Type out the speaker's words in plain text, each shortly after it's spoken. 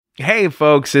Hey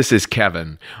folks, this is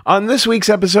Kevin. On this week's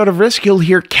episode of Risk, you'll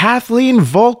hear Kathleen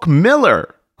Volk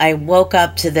Miller. I woke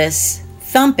up to this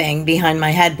thumping behind my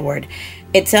headboard.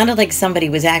 It sounded like somebody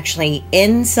was actually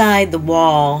inside the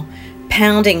wall,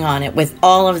 pounding on it with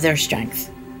all of their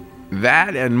strength.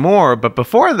 That and more, but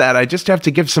before that, I just have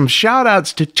to give some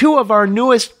shout-outs to two of our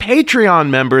newest Patreon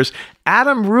members,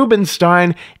 Adam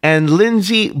Rubenstein and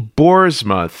Lindsay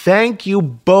Boersma. Thank you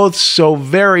both so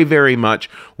very, very much.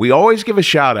 We always give a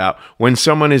shout-out when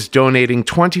someone is donating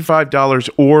 $25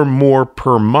 or more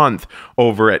per month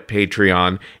over at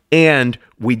Patreon, and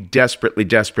we desperately,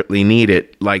 desperately need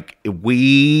it. Like,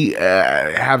 we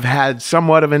have had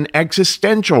somewhat of an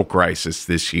existential crisis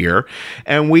this year,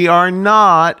 and we are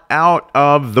not out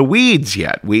of the weeds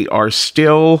yet. We are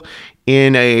still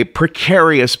in a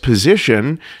precarious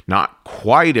position, not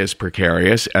quite as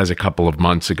precarious as a couple of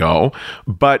months ago,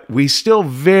 but we still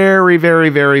very, very,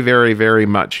 very, very, very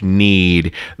much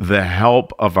need the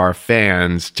help of our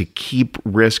fans to keep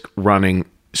Risk running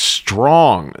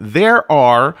strong. There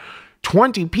are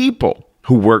 20 people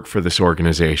who work for this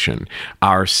organization.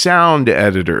 Our sound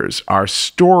editors, our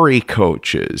story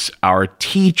coaches, our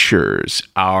teachers,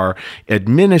 our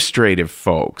administrative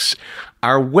folks,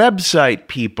 our website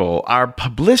people, our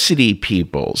publicity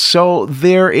people. So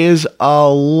there is a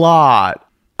lot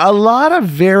of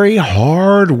very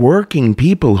hard-working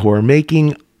people who are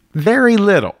making very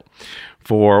little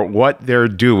for what they're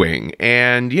doing.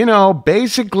 And,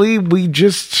 basically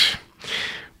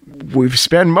we've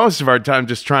spent most of our time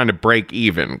just trying to break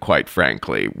even, quite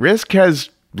frankly. Risk has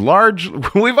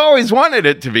we've always wanted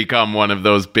it to become one of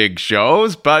those big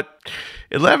shows, but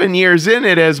 11 years in,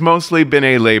 it has mostly been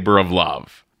a labor of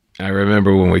love. I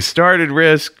remember when we started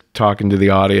Risk, talking to the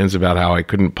audience about how I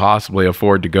couldn't possibly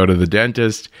afford to go to the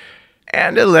dentist,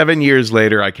 and 11 years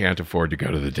later, I can't afford to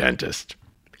go to the dentist.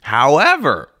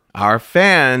 However, our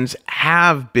fans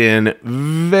have been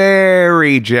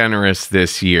very generous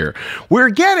this year. We're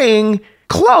getting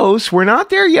close. We're not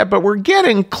there yet, but we're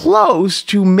getting close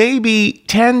to maybe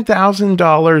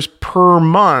 $10,000 per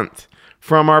month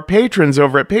from our patrons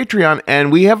over at Patreon.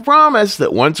 And we have promised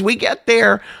that once we get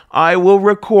there, I will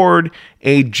record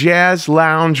a jazz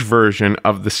lounge version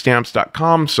of the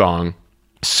Stamps.com song.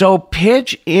 So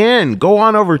pitch in. Go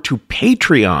on over to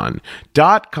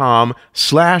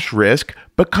patreon.com/risk.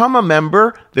 Become a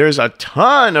member. There's a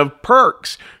ton of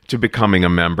perks to becoming a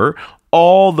member.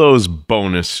 All those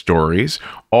bonus stories,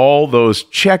 all those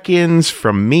check-ins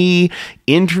from me,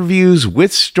 interviews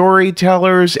with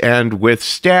storytellers and with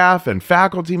staff and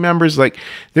faculty members.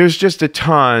 There's just a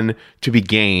ton to be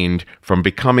gained from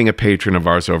becoming a patron of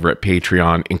ours over at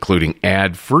Patreon, including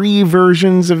ad-free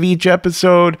versions of each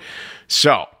episode.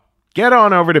 So get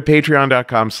on over to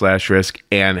patreon.com/risk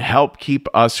and help keep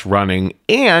us running.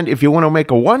 And if you want to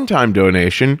make a one-time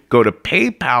donation, go to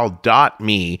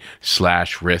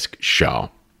paypal.me/riskshow.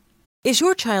 Is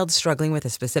your child struggling with a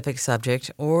specific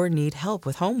subject or need help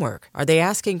with homework? Are they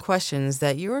asking questions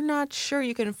that you're not sure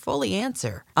you can fully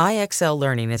answer? IXL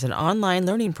Learning is an online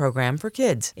learning program for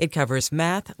kids. It covers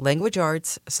math, language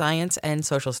arts, science, and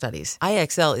social studies.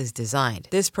 IXL is designed.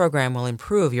 This program will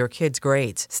improve your kids'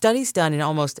 grades. Studies done in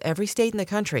almost every state in the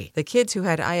country. The kids who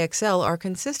had IXL are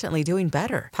consistently doing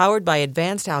better. Powered by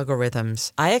advanced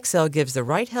algorithms, IXL gives the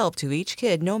right help to each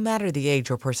kid no matter the age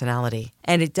or personality.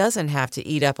 And it doesn't have to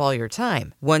eat up all your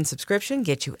time. One subscription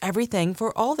gets you everything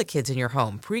for all the kids in your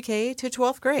home, pre-K to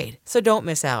 12th grade. So don't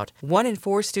miss out. 1 in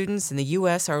 4 students in the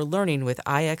U.S. are learning with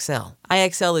IXL.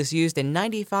 IXL is used in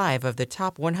 95 of the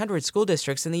top 100 school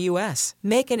districts in the U.S.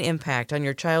 Make an impact on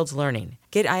your child's learning.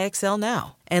 Get IXL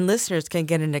now. And listeners can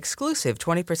get an exclusive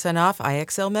 20% off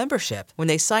IXL membership when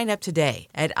they sign up today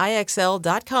at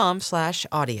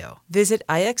IXL.com/audio. Visit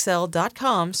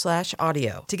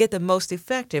IXL.com/audio to get the most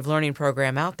effective learning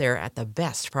program out there at the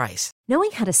best price.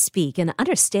 Knowing how to speak and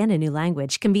understand a new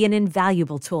language can be an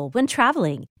invaluable tool when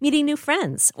traveling, meeting new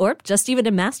friends, or just even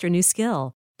to master a new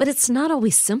skill. But it's not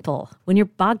always simple when you're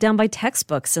bogged down by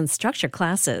textbooks and structured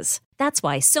classes. That's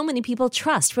why so many people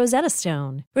trust Rosetta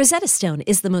Stone. Rosetta Stone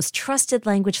is the most trusted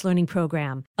language learning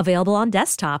program, available on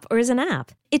desktop or as an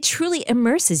app. It truly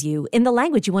immerses you in the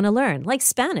language you want to learn, like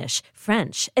Spanish,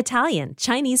 French, Italian,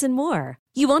 Chinese, and more.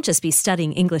 You won't just be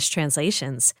studying English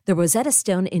translations. The Rosetta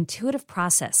Stone intuitive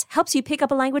process helps you pick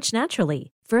up a language naturally,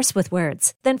 first with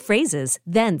words, then phrases,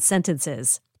 then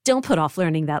sentences. Don't put off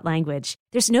learning that language.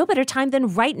 There's no better time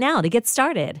than right now to get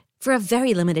started. For a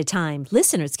very limited time,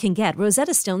 listeners can get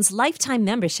Rosetta Stone's lifetime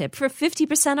membership for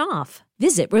 50% off.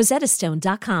 Visit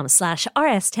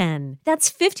rosettastone.com/rs10. That's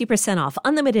 50% off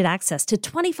unlimited access to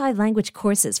 25 language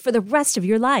courses for the rest of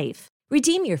your life.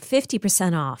 Redeem your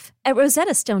 50% off at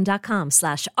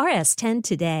rosettastone.com/rs10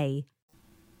 today.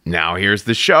 Now here's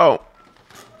the show.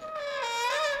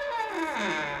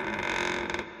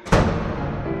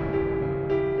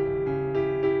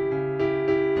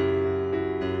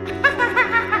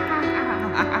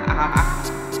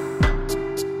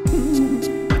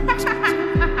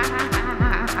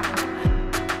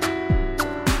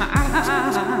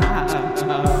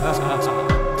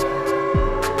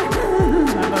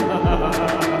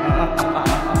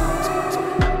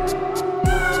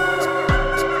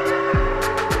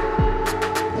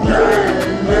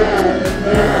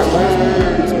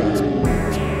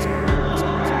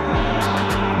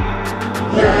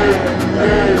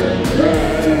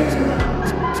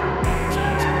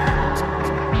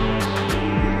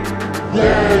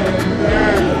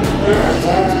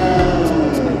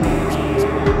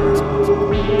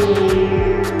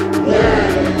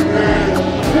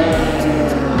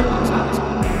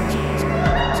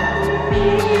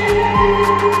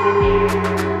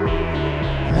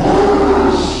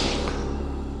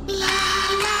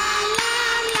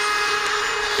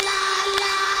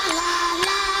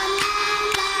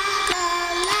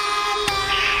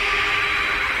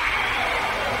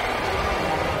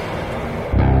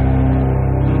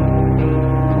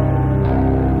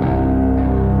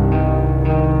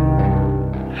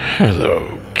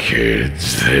 Hello,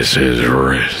 kids. This is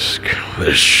Risk,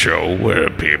 the show where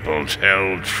people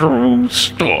tell true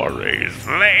stories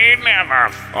they never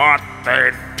thought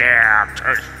they'd dare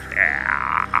to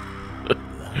share.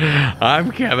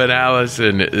 I'm Kevin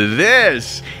Allison.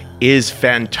 This is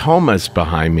Fantomas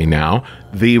behind me now.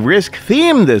 The Risk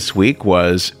theme this week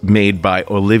was made by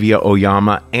Olivia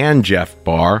Oyama and Jeff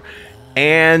Barr.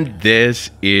 And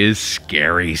this is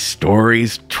Scary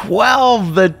Stories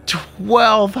 12, the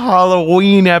 12th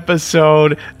Halloween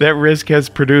episode that Risk has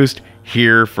produced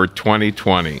here for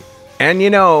 2020. And you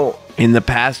know, in the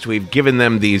past we've given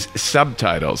them these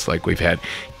subtitles, like we've had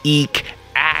Eek,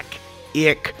 Ack,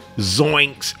 Ick,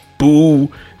 Zoinks,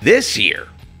 Boo. This year,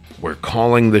 we're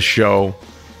calling the show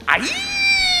Aye!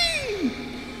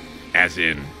 As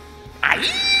in, Aye!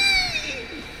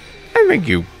 I think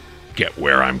you get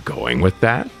where I'm going with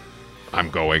that. I'm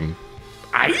going,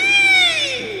 Aye!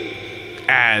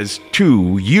 As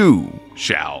to you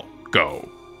shall go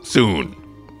soon.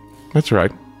 That's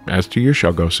right. As to you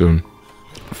shall go soon.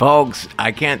 Folks,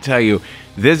 I can't tell you,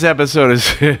 this episode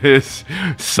is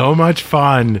so much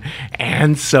fun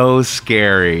and so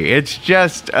scary. It's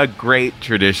just a great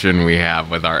tradition we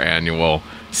have with our annual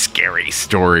Scary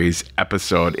Stories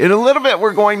episode. In a little bit,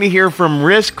 we're going to hear from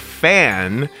Risk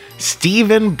fan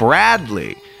Stephen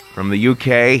Bradley from the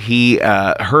UK. He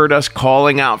heard us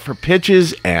calling out for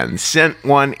pitches and sent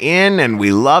one in, and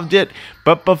we loved it.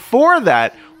 But before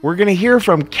that, we're going to hear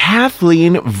from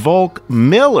Kathleen Volk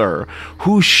Miller,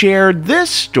 who shared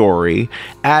this story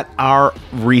at our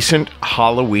recent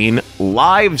Halloween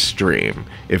live stream.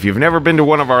 If you've never been to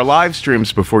one of our live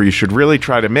streams before, you should really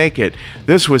try to make it.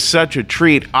 This was such a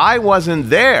treat. I wasn't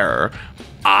there.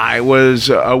 I was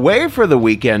away for the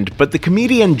weekend, but the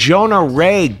comedian Jonah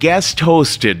Ray guest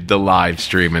hosted the live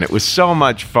stream, and it was so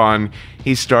much fun.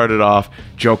 He started off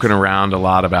joking around a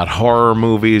lot about horror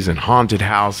movies and haunted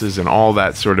houses and all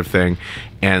that sort of thing,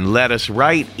 and led us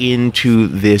right into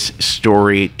this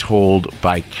story told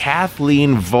by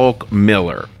Kathleen Volk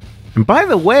Miller. And by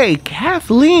the way,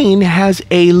 Kathleen has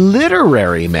a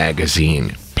literary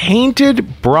magazine,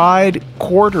 Painted Bride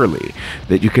Quarterly,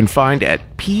 that you can find at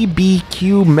pbqmag.org.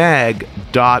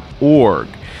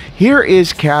 Here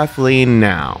is Kathleen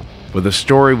now with a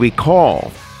story we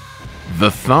call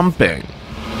The Thumping.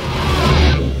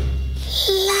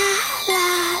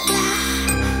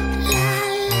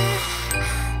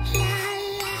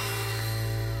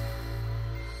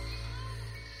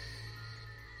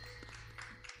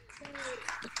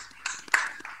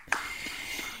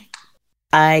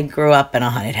 I grew up in a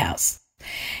haunted house,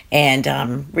 and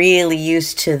I'm really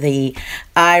used to the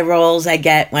eye rolls I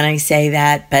get when I say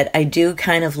that, but I do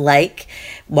kind of like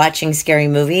watching scary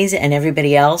movies and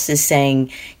everybody else is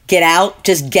saying, get out,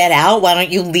 just get out, why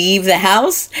don't you leave the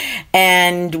house?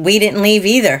 And we didn't leave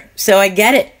either, so I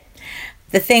get it.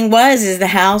 The thing is the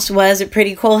house was a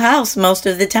pretty cool house most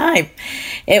of the time.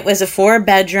 It was a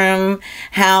 4-bedroom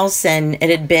house, and it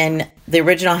had been the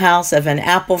original house of an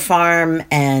apple farm,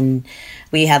 and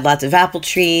we had lots of apple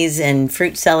trees and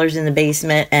fruit cellars in the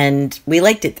basement, and we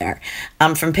liked it there.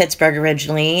 I'm from Pittsburgh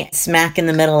originally, smack in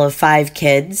the middle of 5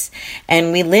 kids,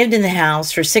 and we lived in the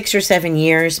house for 6 or 7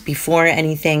 years before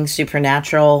anything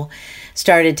supernatural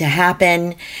started to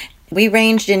happen. We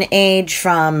ranged in age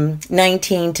from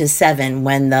 19 to 7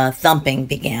 when the thumping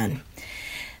began.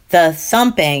 The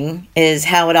thumping is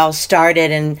how it all started,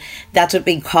 and that's what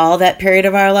we call that period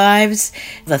of our lives,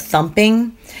 the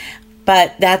thumping.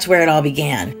 But that's where it all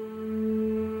began.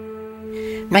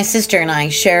 My sister and I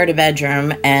shared a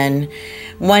bedroom, and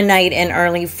one night in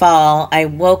early fall, I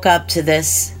woke up to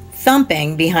this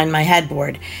thumping behind my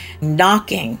headboard.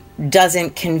 Knocking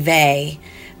doesn't convey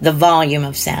the volume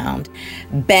of sound.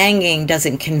 Banging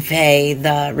doesn't convey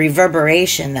the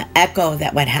reverberation, the echo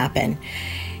that would happen.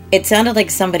 It sounded like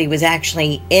somebody was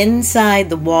actually inside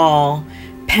the wall,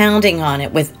 pounding on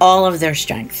it with all of their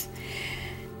strength.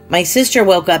 My sister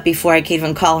woke up before I could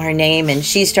even call her name, and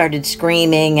she started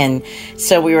screaming, and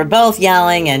so we were both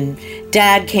yelling, and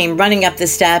Dad came running up the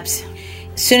steps.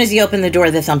 As soon as he opened the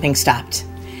door, the thumping stopped.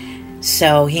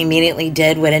 So he immediately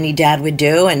did what any dad would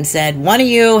do and said, "One of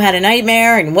you had a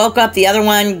nightmare and woke up the other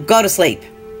one, go to sleep."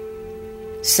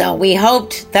 So we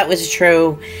hoped that was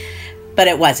true, but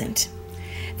it wasn't.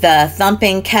 The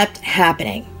thumping kept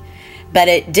happening, but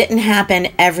it didn't happen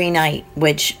every night,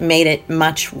 which made it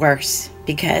much worse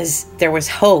because there was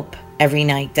hope every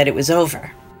night that it was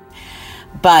over.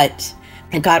 But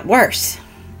it got worse.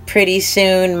 Pretty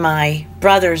soon my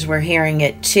brothers were hearing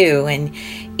it too, and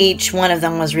each one of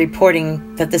them was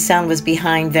reporting that the sound was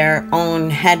behind their own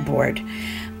headboard.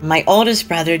 My oldest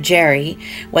brother, Jerry,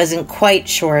 wasn't quite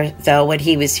sure, though, what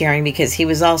he was hearing because he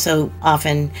was also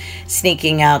often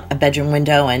sneaking out a bedroom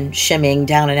window and shimmying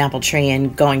down an apple tree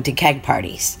and going to keg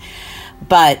parties.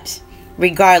 But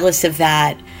regardless of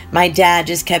that, my dad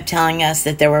just kept telling us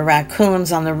that there were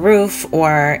raccoons on the roof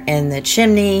or in the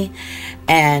chimney.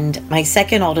 And my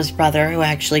second oldest brother, who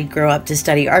actually grew up to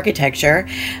study architecture,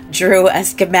 drew a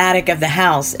schematic of the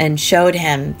house and showed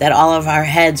him that all of our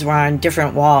heads were on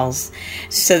different walls,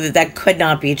 so that could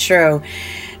not be true.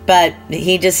 But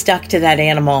he just stuck to that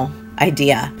animal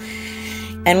idea.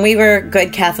 And we were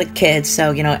good Catholic kids,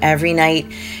 so, every night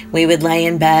we would lay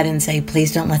in bed and say,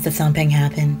 "Please don't let the thumping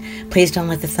happen. Please don't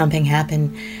let the thumping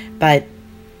happen." But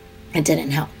it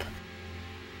didn't help.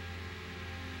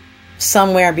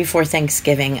 Somewhere before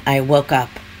Thanksgiving, I woke up,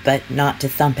 but not to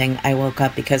thumping. I woke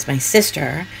up because my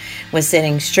sister was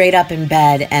sitting straight up in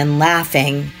bed and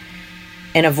laughing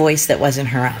in a voice that wasn't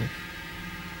her own.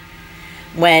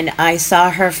 When I saw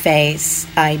her face,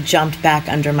 I jumped back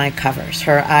under my covers.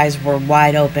 Her eyes were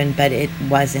wide open, but it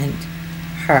wasn't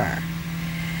her.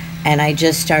 And I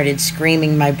just started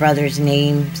screaming my brother's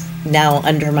names now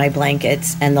under my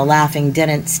blankets, and the laughing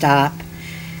didn't stop.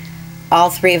 All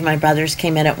three of my brothers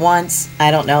came in at once.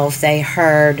 I don't know if they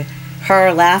heard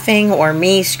her laughing or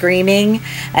me screaming.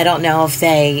 I don't know if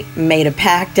they made a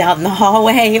pact out in the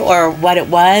hallway or what it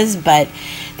was, but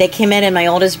they came in and my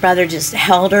oldest brother just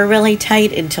held her really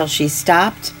tight until she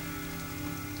stopped.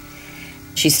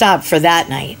 She stopped for that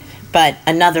night, but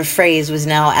another phrase was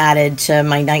now added to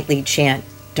my nightly chant.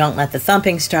 Don't let the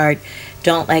thumping start.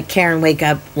 Don't let Karen wake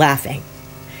up laughing.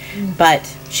 But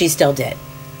she still did.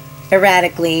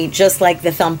 Erratically, just like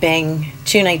the thumping,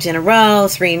 2 nights in a row,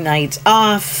 3 nights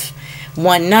off,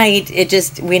 one night.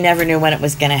 We never knew when it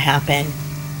was going to happen.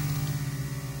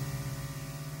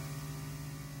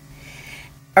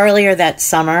 Earlier that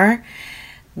summer,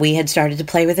 we had started to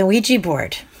play with a Ouija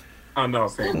board. Oh, no.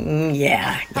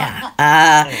 Yeah.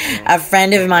 A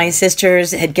friend of my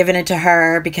sister's had given it to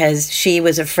her because she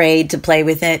was afraid to play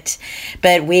with it,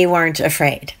 but we weren't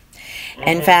afraid.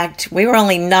 In fact, we were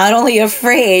not only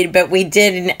afraid, but we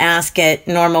didn't ask it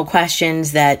normal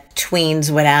questions that tweens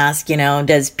would ask,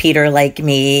 does Peter like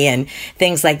me and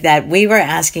things like that. We were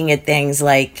asking it things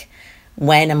like,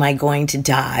 when am I going to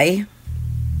die?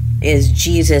 Is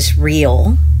Jesus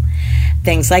real?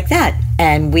 Things like that.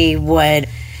 And we would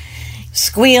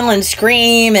squeal and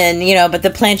scream and, but the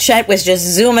planchette was just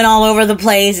zooming all over the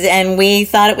place and we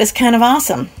thought it was kind of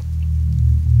awesome.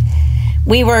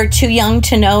 We were too young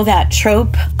to know that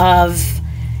trope of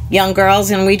young girls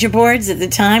and Ouija boards at the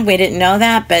time. We didn't know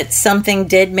that, but something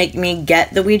did make me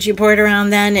get the Ouija board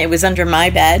around then. It was under my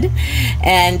bed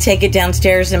and take it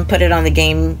downstairs and put it on the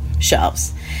game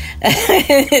shelves. But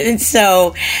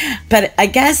I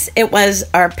guess it was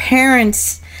our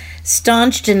parents'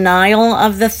 staunch denial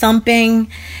of the thumping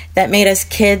that made us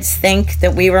kids think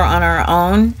that we were on our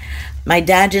own. My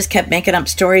dad just kept making up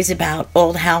stories about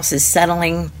old houses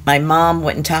settling. My mom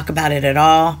wouldn't talk about it at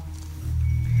all.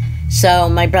 So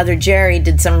my brother Jerry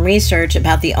did some research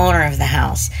about the owner of the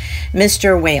house,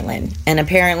 Mr. Whalen, and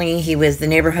apparently he was the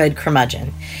neighborhood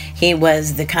curmudgeon. He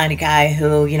was the kind of guy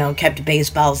who, kept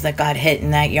baseballs that got hit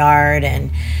in that yard and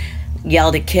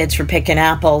yelled at kids for picking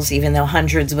apples, even though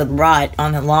hundreds would rot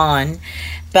on the lawn.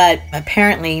 But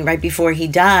apparently, right before he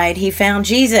died, he found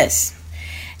Jesus.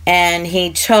 And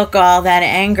he took all that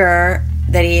anger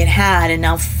that he had and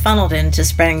now funneled into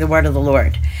spreading the word of the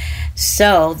Lord.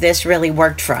 So this really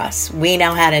worked for us. We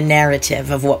now had a narrative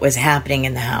of what was happening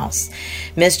in the house.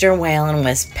 Mr. Whalen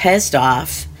was pissed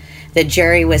off that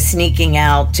Jerry was sneaking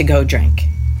out to go drink.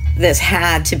 This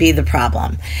had to be the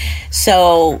problem.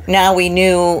 So now we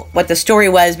knew what the story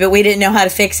was, but we didn't know how to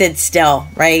fix it still,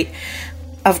 right?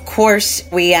 Of course,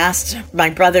 we asked my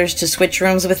brothers to switch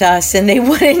rooms with us, and they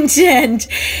wouldn't, and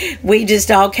we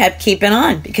just all kept keeping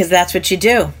on, because that's what you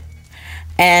do.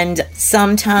 And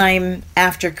sometime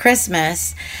after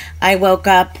Christmas, I woke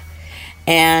up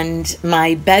and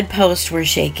my bedposts were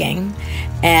shaking,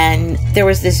 and there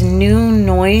was this new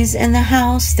noise in the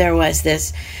house. There was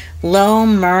this low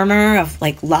murmur of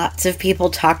like lots of people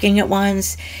talking at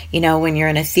once. You know, when you're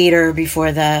in a theater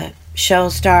before the show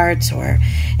starts or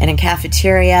in a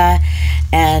cafeteria.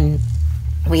 And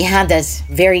we had this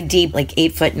very deep, like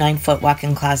 8-foot, 9-foot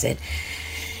walk-in closet.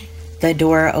 The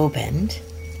door opened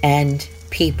and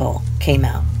people came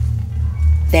out.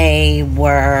 They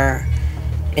were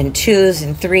in 2s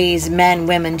and 3s, men,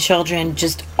 women, children,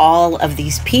 just all of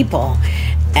these people.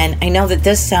 And I know that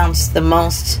this sounds the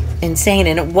most insane,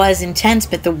 and it was intense,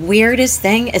 but the weirdest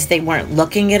thing is they weren't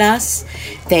looking at us.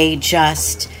 They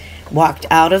just walked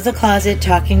out of the closet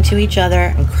talking to each other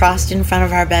and crossed in front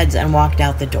of our beds and walked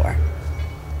out the door.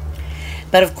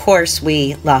 But of course,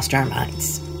 we lost our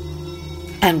minds.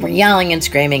 And we're yelling and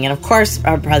screaming, and of course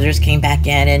our brothers came back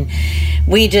in, and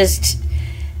we just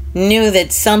knew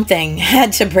that something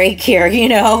had to break here, you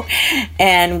know,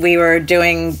 and we were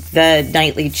doing the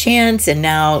nightly chants, and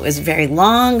now it was very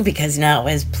long, because now it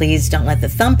was, please don't let the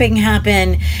thumping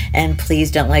happen, and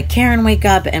please don't let Karen wake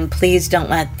up, and please don't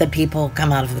let the people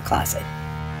come out of the closet.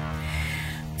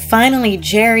 Finally,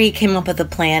 Jerry came up with a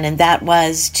plan, and that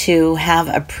was to have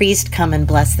a priest come and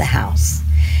bless the house.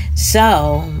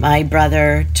 So my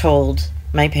brother told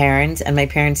my parents, and my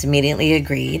parents immediately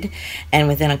agreed. And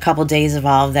within a couple days of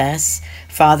all of this,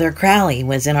 Father Crowley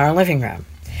was in our living room.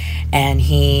 And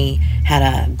he had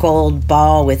a gold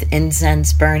ball with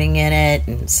incense burning in it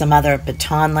and some other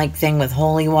baton-like thing with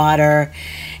holy water.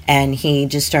 And he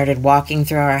just started walking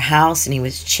through our house, and he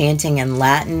was chanting in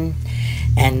Latin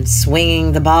and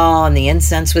swinging the ball, and the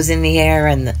incense was in the air.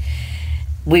 And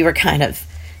we were kind of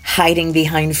hiding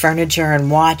behind furniture and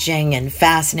watching and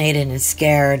fascinated and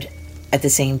scared at the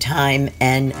same time,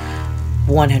 and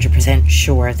 100%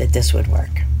 sure that this would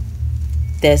work.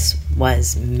 This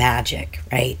was magic,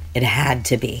 right? It had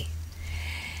to be.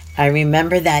 I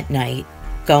remember that night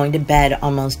going to bed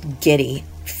almost giddy,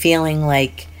 feeling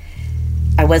like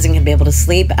I wasn't going to be able to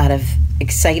sleep out of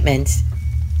excitement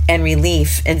and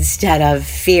relief instead of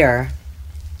fear.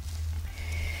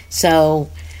 So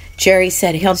Jerry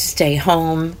said he'll stay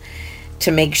home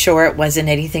to make sure it wasn't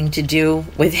anything to do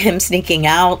with him sneaking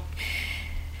out.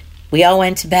 We all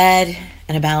went to bed,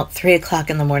 and about 3 o'clock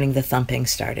in the morning, the thumping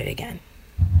started again.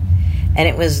 And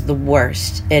it was the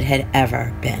worst it had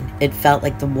ever been. It felt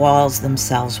like the walls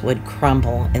themselves would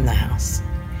crumble in the house.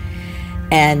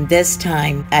 And this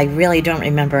time, I really don't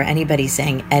remember anybody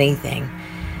saying anything,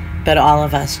 but all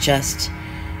of us just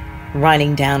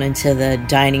running down into the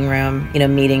dining room, you know,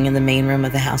 meeting in the main room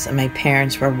of the house, and my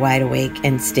parents were wide awake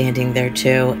and standing there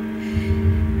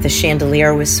too. The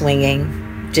chandelier was swinging.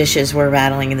 Dishes were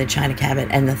rattling in the china cabinet,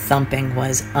 and the thumping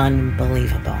was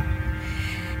unbelievable.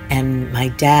 And my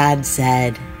dad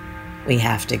said, we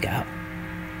have to go.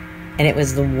 And it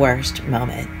was the worst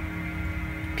moment,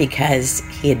 because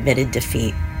he admitted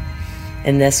defeat.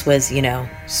 And this was, you know,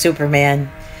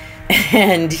 Superman,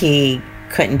 and he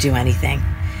couldn't do anything.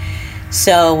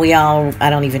 So we all, I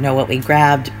don't even know what we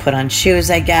grabbed, put on shoes,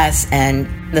 I guess,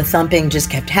 and the thumping just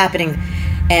kept happening.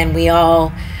 And we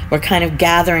all were kind of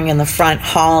gathering in the front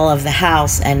hall of the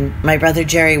house, and my brother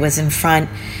Jerry was in front.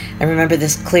 I remember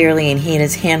this clearly, and he had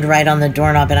his hand right on the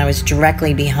doorknob, and I was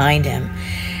directly behind him.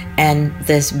 And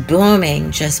this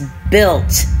booming just built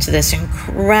to this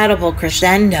incredible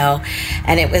crescendo,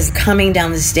 and it was coming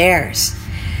down the stairs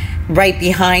right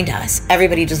behind us.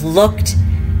 Everybody just looked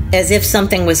as if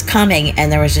something was coming, and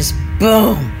there was just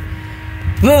boom,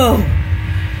 boom,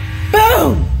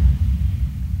 boom.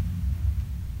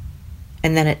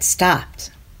 And then it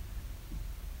stopped.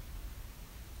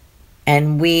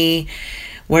 And we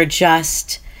were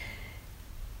just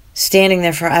standing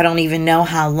there for I don't even know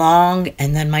how long.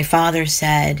 And then my father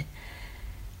said,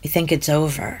 I think it's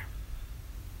over.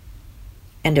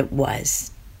 And it was.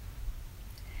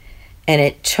 And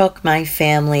it took my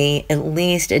family at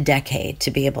least a decade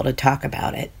to be able to talk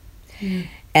about it. Mm.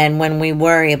 And when we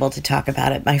were able to talk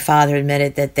about it, my father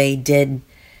admitted that they did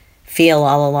feel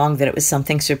all along that it was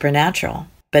something supernatural,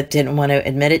 but didn't want to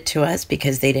admit it to us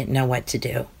because they didn't know what to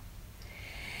do.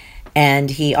 And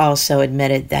he also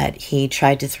admitted that he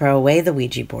tried to throw away the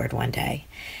Ouija board one day,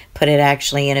 put it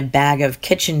actually in a bag of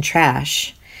kitchen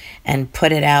trash and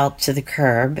put it out to the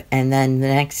curb. And then the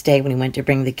next day when he went to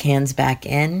bring the cans back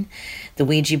in, the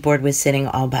Ouija board was sitting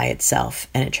all by itself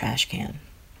in a trash can.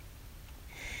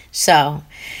 So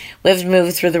we've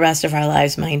moved through the rest of our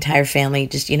lives, my entire family,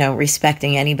 just,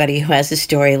 respecting anybody who has a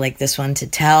story like this one to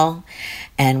tell.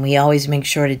 And we always make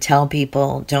sure to tell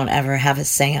people, don't ever have a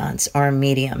seance or a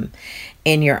medium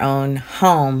in your own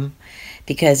home,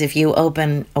 because if you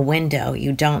open a window,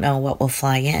 you don't know what will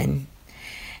fly in.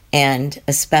 And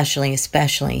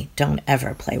especially, don't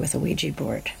ever play with a Ouija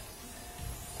board.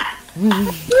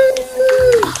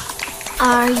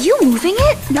 Are you moving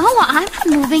it? No, I'm not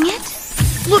moving it.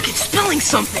 Look, it's spelling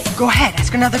something. Go ahead,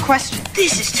 ask another question.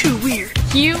 This is too weird.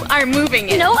 You are moving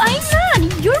it. No, I'm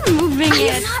not. You're moving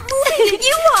it. I'm not moving it.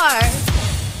 You are.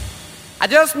 I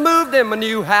just moved in my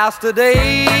new house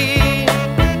today.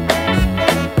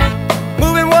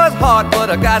 Moving was hard,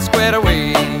 but I got squared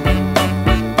away.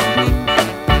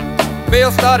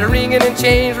 Bells started ringing and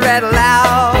chains rattled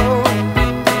loud.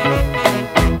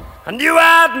 I knew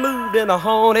I'd moved in a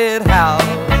haunted house.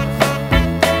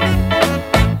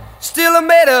 Still I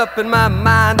made up in my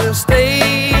mind to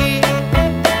stay.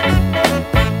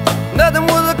 Nothing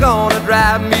was gonna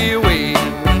drive me away.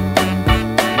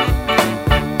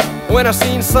 When I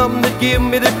seen something that give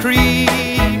me the creep,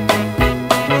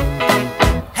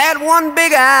 had one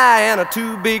big eye and a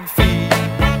two big feet.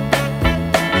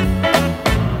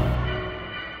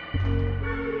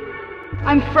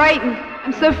 I'm frightened.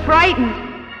 I'm so frightened.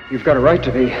 You've got a right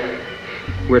to be.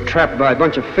 We're trapped by a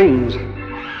bunch of fiends.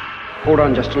 Hold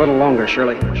on just a little longer,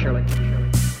 Shirley.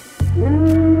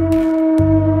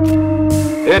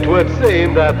 It would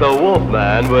seem that the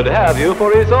Wolfman would have you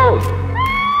for his own.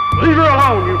 Leave her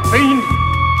alone, you fiend!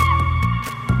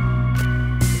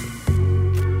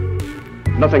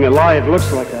 Nothing alive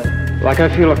looks like that. Like I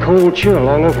feel a cold chill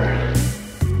all over.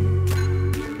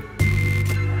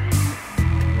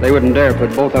 They wouldn't dare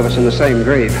put both of us in the same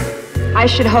grave. I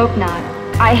should hope not.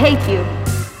 I hate you.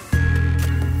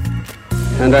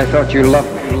 And I thought you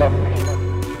loved me.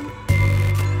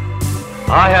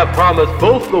 I have promised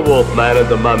both the Wolfman and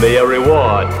the Mummy a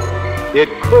reward. It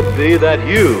could be that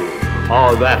you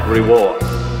are that reward.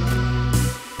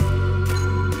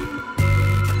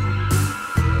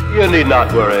 You need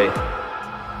not worry.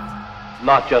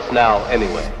 Not just now,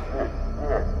 anyway.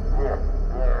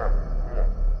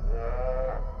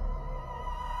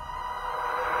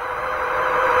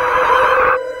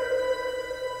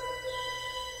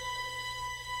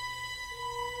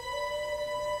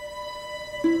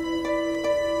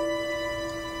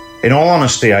 In all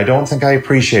honesty, I don't think I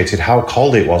appreciated how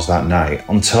cold it was that night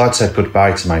until I'd said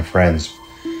goodbye to my friends.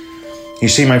 You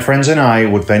see, my friends and I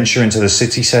would venture into the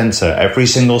city centre every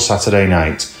single Saturday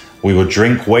night. We would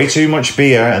drink way too much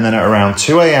beer and then at around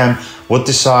 2 a.m. would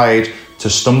decide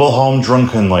to stumble home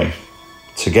drunkenly,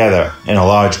 together in a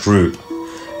large group.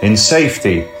 In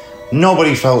safety,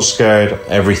 nobody felt scared,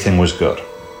 everything was good.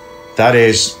 That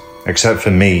is, except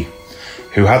for me,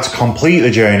 who had to complete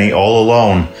the journey all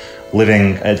alone,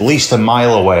 living at least a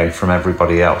mile away from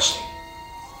everybody else.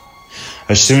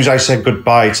 As soon as I said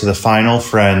goodbye to the final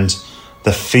friend,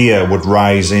 the fear would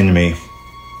rise in me.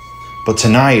 But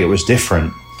tonight it was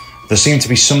different. There seemed to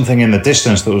be something in the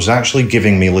distance that was actually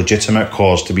giving me legitimate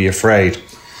cause to be afraid.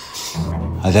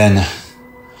 I then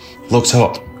looked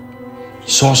up,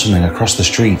 saw something across the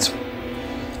street.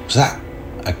 Was that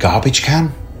a garbage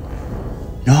can?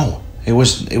 No, it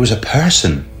was a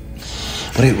person.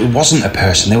 But it wasn't a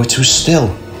person, they were too still.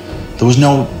 There was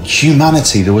no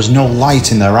humanity, there was no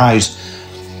light in their eyes.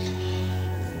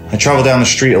 I travelled down the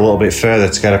street a little bit further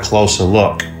to get a closer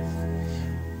look.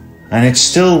 And it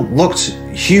still looked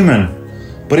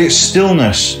human, but its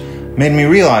stillness made me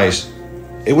realise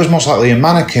it was most likely a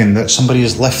mannequin that somebody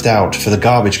has left out for the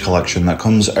garbage collection that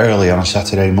comes early on a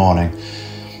Saturday morning.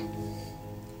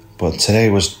 But today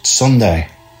was Sunday.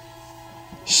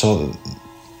 So,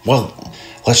 well,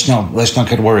 let's not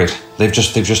get worried. They've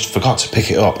just forgot to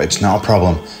pick it up. It's not a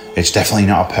problem. It's definitely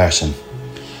not a person.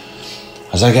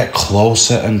 As I get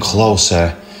closer and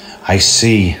closer, I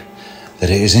see that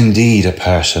it is indeed a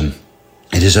person.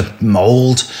 It is an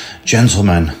old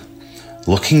gentleman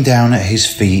looking down at his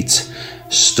feet,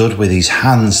 stood with his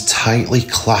hands tightly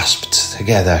clasped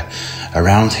together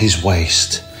around his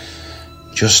waist,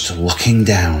 just looking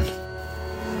down.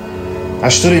 I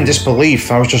stood in disbelief.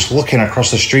 I was just looking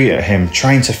across the street at him,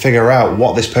 trying to figure out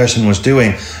what this person was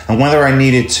doing and whether I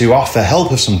needed to offer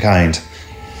help of some kind.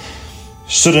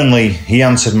 Suddenly, he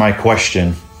answered my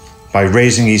question by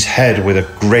raising his head with a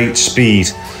great speed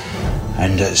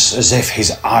and it's as if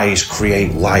his eyes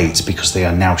create light because they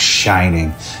are now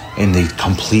shining in the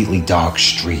completely dark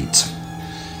street.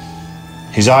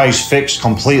 His eyes fixed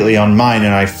completely on mine,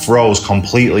 and I froze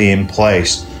completely in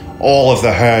place. All of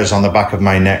the hairs on the back of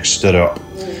my neck stood up.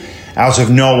 Out of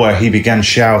nowhere, he began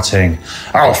shouting,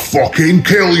 "I'll fucking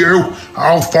kill you!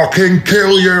 I'll fucking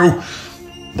kill you!"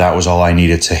 That was all I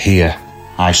needed to hear.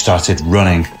 I started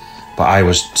running, but I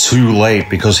was too late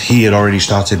because he had already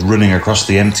started running across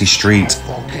the empty street.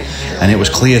 And it was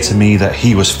clear to me that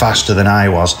he was faster than I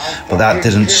was, but that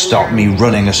didn't stop me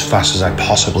running as fast as I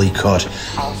possibly could.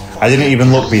 I didn't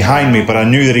even look behind me, but I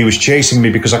knew that he was chasing me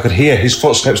because I could hear his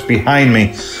footsteps behind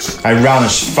me. I ran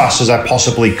as fast as I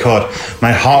possibly could.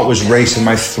 My heart was racing,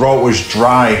 my throat was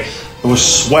dry. There was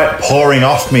sweat pouring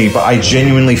off me, but I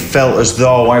genuinely felt as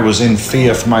though I was in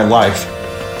fear for my life.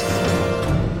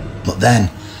 But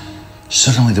then,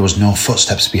 suddenly there was no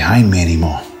footsteps behind me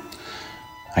anymore.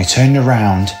 I turned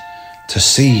around to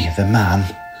see the man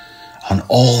on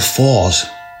all fours,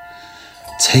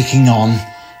 taking on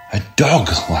a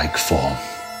dog-like form.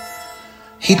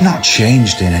 He'd not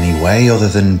changed in any way other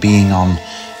than being on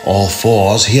all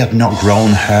fours. He had not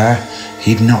grown hair.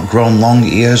 He'd not grown long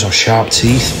ears or sharp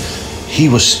teeth. He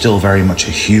was still very much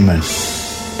a human,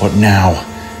 but now,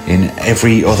 in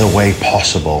every other way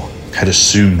possible, had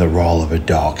assumed the role of a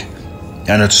dog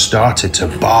and had started to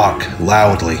bark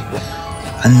loudly.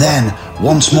 And then,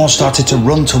 once more started to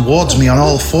run towards me on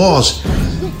all fours.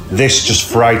 This just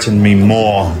frightened me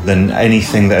more than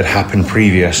anything that had happened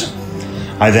previous.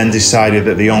 I then decided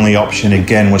that the only option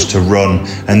again was to run,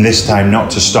 and this time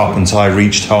not to stop until I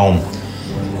reached home.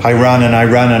 I ran and I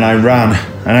ran and I ran,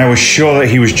 and I was sure that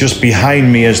he was just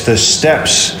behind me as the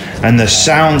steps and the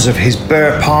sounds of his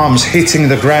bare palms hitting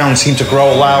the ground seemed to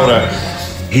grow louder.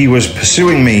 He was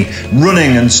pursuing me,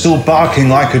 running and still barking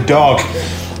like a dog.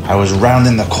 I was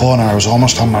rounding the corner. I was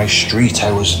almost on my street.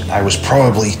 I was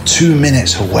probably 2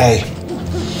 minutes away.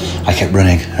 I kept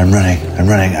running and running and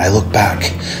running. I looked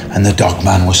back, and the dog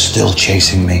man was still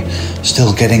chasing me,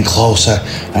 still getting closer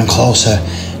and closer.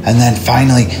 And then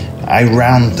finally, I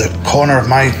round the corner of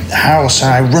my house,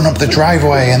 and I run up the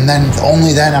driveway, and then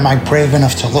only then am I brave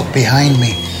enough to look behind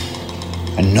me.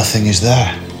 And nothing is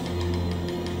there.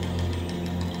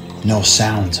 No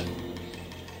sound.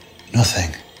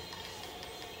 Nothing.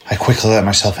 I quickly let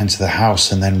myself into the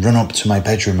house and then run up to my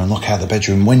bedroom and look out the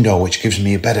bedroom window, which gives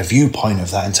me a better viewpoint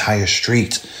of that entire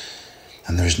street.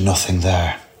 And there is nothing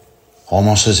there.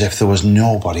 Almost as if there was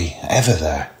nobody ever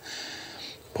there.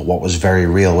 But what was very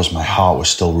real was my heart was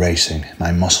still racing,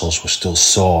 my muscles were still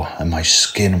sore, and my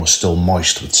skin was still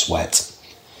moist with sweat.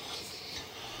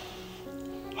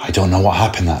 I don't know what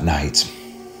happened that night.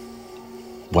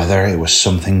 Whether it was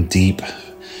something deep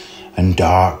and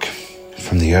dark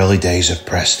from the early days of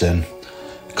Preston,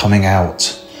 coming out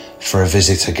for a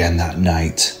visit again that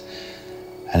night,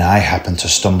 and I happened to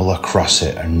stumble across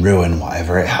it and ruin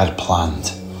whatever it had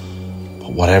planned.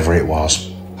 But whatever it was,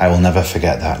 I will never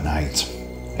forget that night.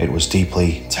 It was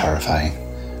deeply terrifying,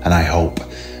 and I hope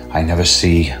I never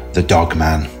see the dog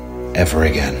man ever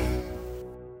again.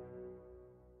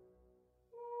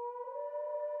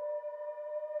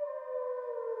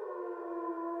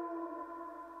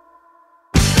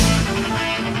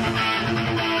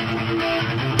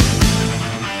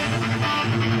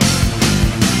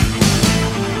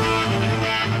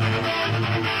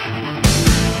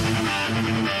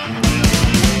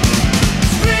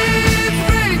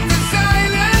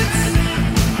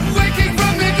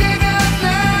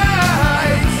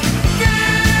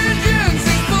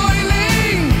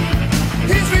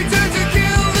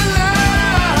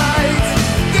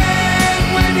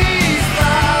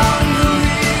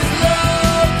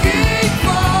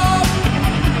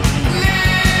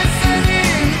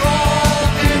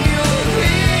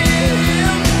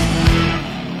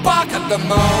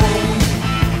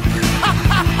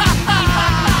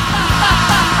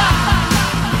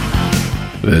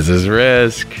 This is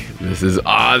Risk. This is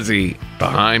Ozzy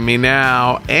behind me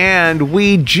now. And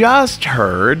we just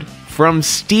heard from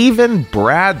Stephen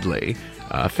Bradley,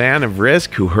 a fan of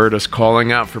Risk who heard us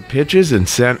calling out for pitches and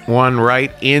sent one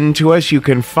right into us. You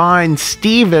can find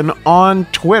Stephen on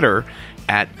Twitter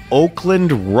at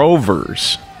Oakland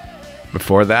Rovers.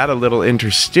 Before that, a little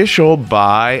interstitial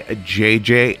by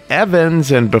J.J.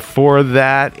 Evans. And before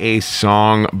that, a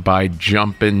song by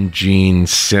Jumpin' Gene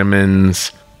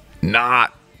Simmons.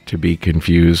 Not to be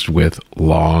confused with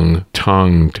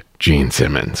long-tongued Gene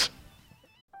Simmons.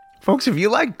 Folks, if you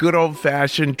like good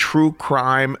old-fashioned true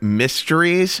crime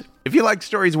mysteries, if you like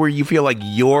stories where you feel like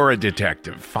you're a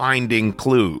detective finding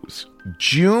clues,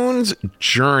 June's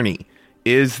Journey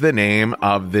is the name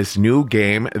of this new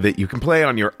game that you can play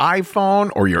on your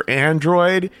iPhone or your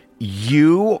Android.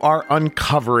 You are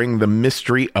uncovering the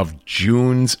mystery of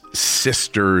June's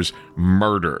sister's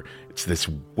murder. It's this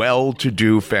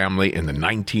well-to-do family in the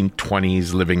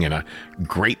 1920s living in a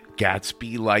Great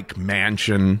Gatsby-like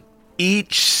mansion.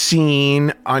 Each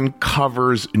scene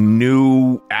uncovers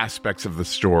new aspects of the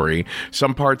story.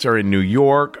 Some parts are in New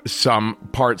York, some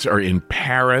parts are in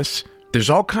Paris. There's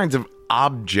all kinds of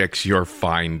objects you're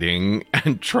finding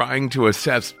and trying to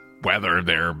assess whether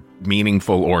they're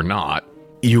meaningful or not.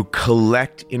 You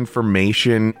collect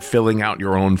information, filling out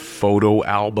your own photo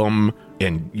album,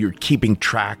 and you're keeping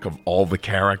track of all the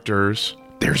characters.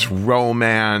 There's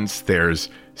romance, there's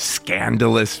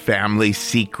scandalous family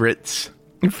secrets.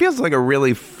 It feels like a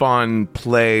really fun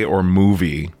play or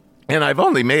movie. And I've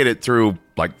only made it through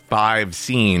like 5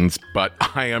 scenes, but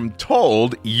I am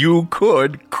told you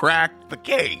could crack the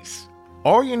case.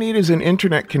 All you need is an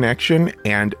internet connection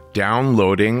and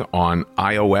downloading on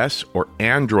iOS or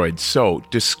Android. So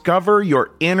discover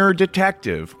your inner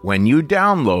detective when you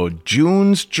download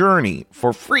June's Journey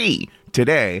for free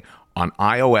today on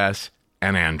iOS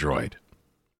and Android.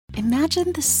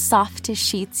 Imagine the softest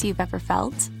sheets you've ever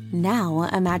felt. Now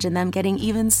imagine them getting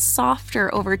even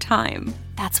softer over time.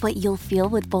 That's what you'll feel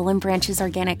with Boll & Branch's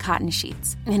organic cotton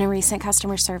sheets. In a recent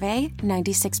customer survey,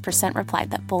 96%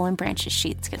 replied that Boll & Branch's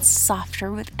sheets get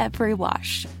softer with every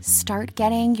wash. Start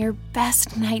getting your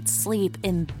best night's sleep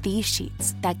in these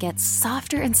sheets that get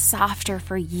softer and softer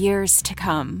for years to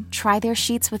come. Try their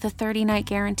sheets with a 30-night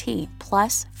guarantee,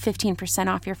 plus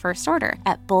 15% off your first order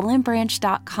at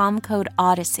bollandbranch.com code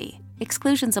Odyssey.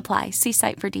 Exclusions apply. See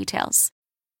site for details.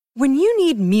 When you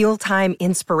need mealtime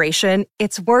inspiration,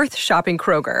 it's worth shopping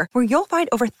Kroger, where you'll find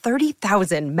over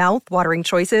 30,000 mouth-watering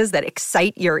choices that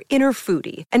excite your inner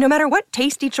foodie. And no matter what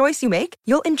tasty choice you make,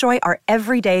 you'll enjoy our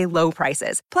everyday low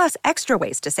prices, plus extra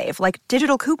ways to save, like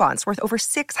digital coupons worth over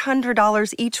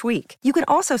 $600 each week. You can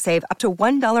also save up to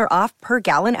 $1 off per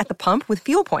gallon at the pump with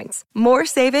fuel points. More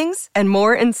savings and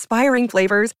more inspiring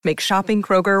flavors make shopping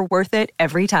Kroger worth it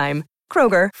every time.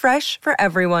 Kroger, fresh for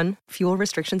everyone. Fuel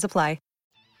restrictions apply.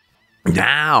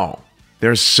 Now,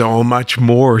 there's so much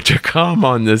more to come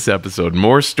on this episode.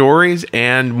 More stories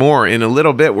and more. In a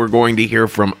little bit, we're going to hear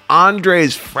from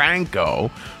Andres Franco.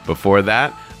 Before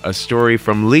that, a story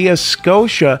from Leah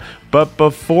Scotia. But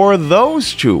before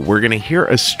those two, we're going to hear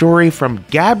a story from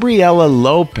Gabriela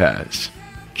Lopez.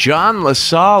 John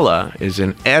LaSala is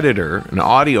an editor, an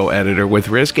audio editor with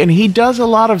Risk, and he does a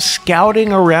lot of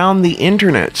scouting around the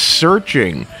internet,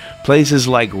 searching places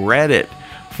like Reddit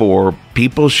for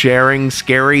people sharing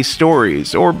scary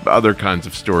stories or other kinds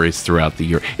of stories throughout the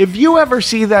year. If you ever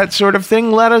see that sort of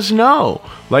thing, let us know.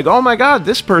 Like, oh my God,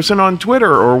 this person on Twitter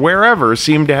or wherever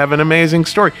seemed to have an amazing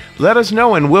story. Let us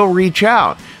know and we'll reach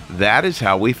out. That is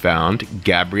how we found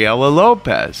Gabriela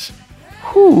Lopez,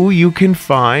 who you can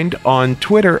find on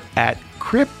Twitter at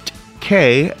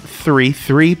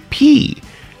CryptK33P.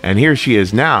 And here she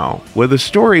is now with a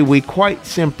story we quite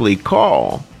simply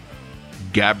call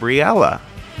Gabriela.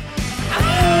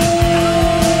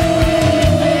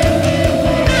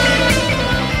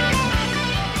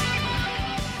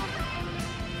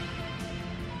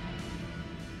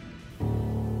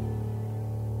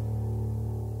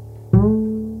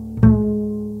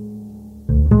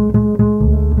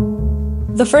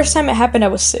 The first time it happened, I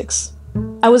was 6.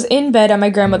 I was in bed at my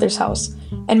grandmother's house,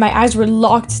 and my eyes were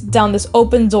locked down this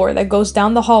open door that goes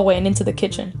down the hallway and into the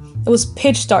kitchen. It was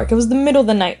pitch dark. It was the middle of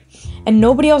the night, and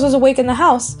nobody else was awake in the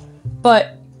house,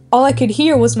 but all I could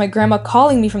hear was my grandma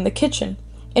calling me from the kitchen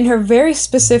in her very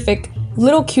specific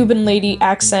little Cuban lady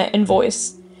accent and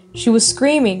voice. She was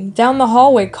screaming down the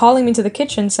hallway, calling me to the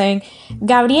kitchen, saying,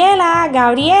 "Gabriela,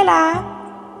 Gabriela."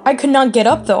 I could not get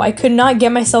up, though. I could not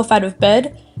get myself out of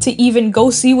bed to even go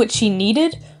see what she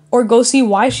needed or go see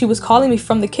why she was calling me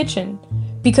from the kitchen,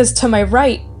 because to my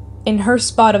right, in her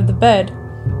spot of the bed,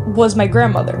 was my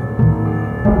grandmother.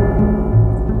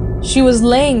 She was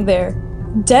laying there,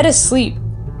 dead asleep,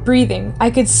 breathing.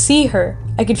 I could see her,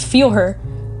 I could feel her,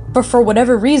 but for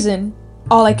whatever reason,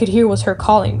 all I could hear was her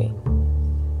calling me.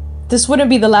 This wouldn't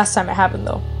be the last time it happened,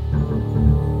 though.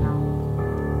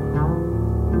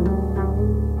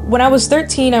 When I was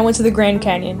 13, I went to the Grand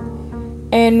Canyon,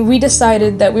 and we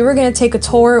decided that we were going to take a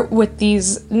tour with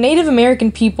these Native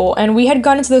American people, and we had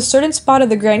gotten to this certain spot of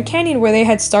the Grand Canyon where they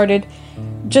had started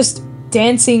just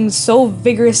dancing so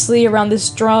vigorously around this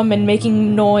drum and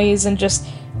making noise and just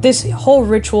this whole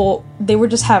ritual. They were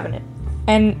just having it.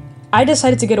 And I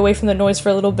decided to get away from the noise for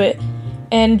a little bit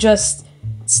and just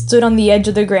stood on the edge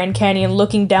of the Grand Canyon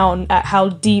looking down at how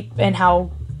deep and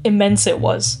how immense it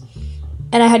was.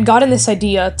 And I had gotten this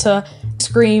idea to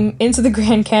scream into the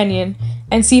Grand Canyon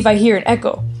and see if I hear an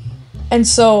echo. And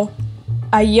so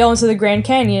I yell into the Grand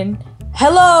Canyon,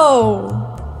 "Hello!"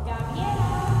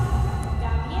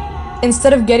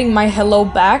 Instead of getting my hello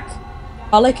back,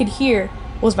 all I could hear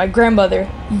was my grandmother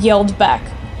yelled back,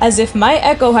 as if my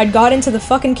echo had got into the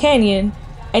fucking canyon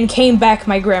and came back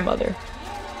my grandmother.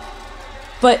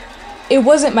 But it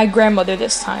wasn't my grandmother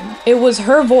this time. It was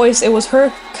her voice, it was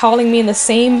her calling me in the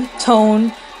same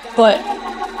tone, but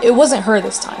it wasn't her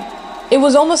this time. It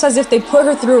was almost as if they put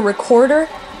her through a recorder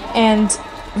and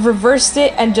reversed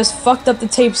it and just fucked up the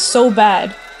tape so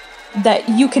bad that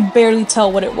you could barely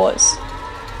tell what it was.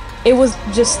 It was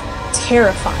just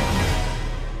terrifying.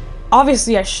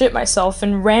 Obviously, I shit myself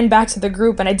and ran back to the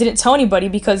group, and I didn't tell anybody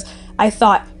because I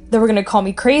thought they were gonna call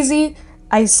me crazy.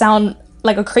 I sound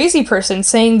like a crazy person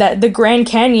saying that the Grand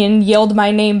Canyon yelled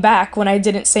my name back when I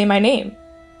didn't say my name.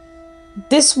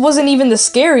 This wasn't even the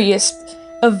scariest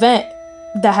event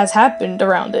that has happened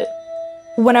around it.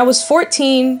 When I was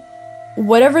 14,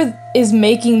 whatever is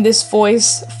making this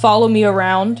voice follow me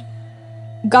around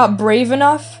got brave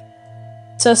enough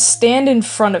to stand in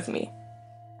front of me.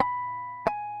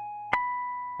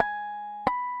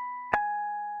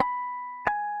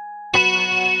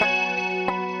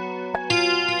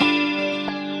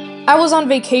 I was on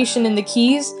vacation in the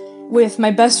Keys with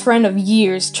my best friend of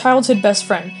years, childhood best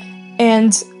friend,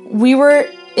 and we were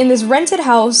in this rented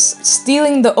house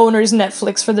stealing the owner's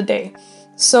Netflix for the day.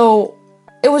 So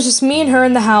it was just me and her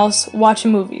in the house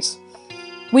watching movies.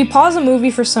 We pause a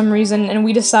movie for some reason and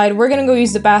we decide we're gonna go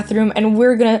use the bathroom and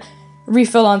we're gonna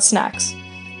refill on snacks.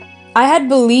 I had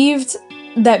believed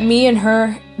that me and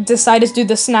her decided to do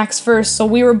the snacks first, so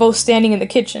we were both standing in the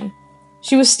kitchen.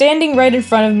 She was standing right in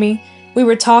front of me. We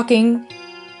were talking.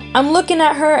 I'm looking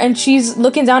at her and she's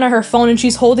looking down at her phone and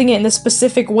she's holding it in this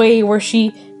specific way where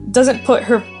she doesn't put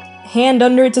her hand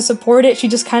under it to support it. She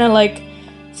just kind of like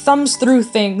thumbs through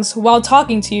things while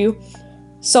talking to you.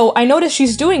 So I notice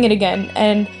she's doing it again,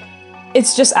 and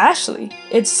it's just Ashley.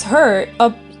 It's her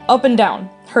up and down.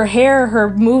 Her hair, her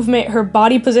movement, her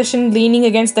body position leaning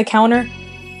against the counter.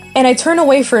 And I turn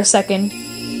away for a second.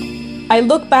 I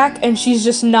look back and she's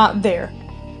just not there.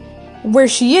 Where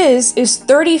she is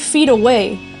 30 feet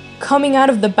away, coming out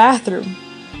of the bathroom,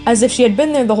 as if she had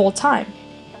been there the whole time.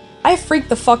 I freaked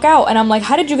the fuck out and I'm like,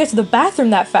 how did you get to the bathroom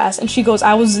that fast? And she goes,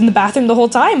 I was in the bathroom the whole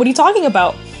time. What are you talking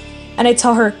about? And I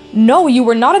tell her, no, you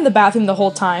were not in the bathroom the whole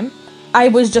time. I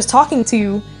was just talking to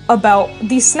you about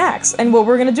these snacks and what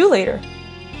we're gonna do later.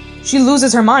 She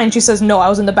loses her mind. She says, no, I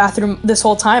was in the bathroom this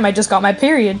whole time. I just got my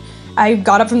period. I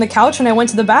got up from the couch and I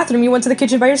went to the bathroom. You went to the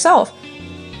kitchen by yourself.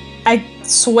 I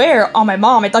swear on my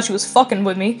mom, I thought she was fucking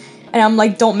with me. And I'm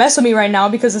like, don't mess with me right now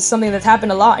because it's something that's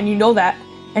happened a lot and you know that.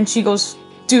 And she goes,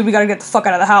 dude, we gotta get the fuck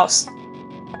out of the house.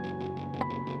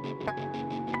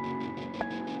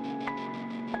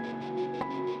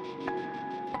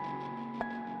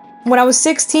 When I was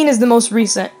 16 is the most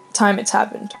recent time it's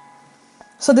happened.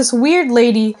 So this weird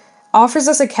lady offers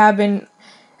us a cabin.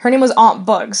 Her name was Aunt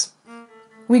Bugs.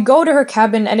 We go to her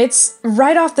cabin and it's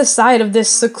right off the side of this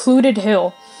secluded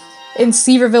hill in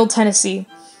Seaverville, Tennessee.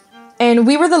 And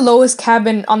we were the lowest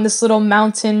cabin on this little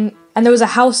mountain and there was a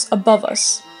house above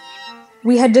us.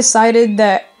 We had decided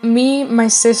that me, my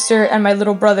sister, and my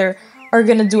little brother are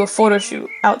gonna do a photo shoot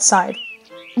outside.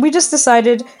 We just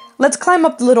decided, let's climb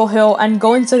up the little hill and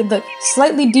go into the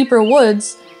slightly deeper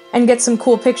woods and get some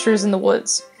cool pictures in the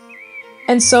woods.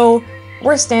 And so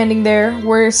we're standing there,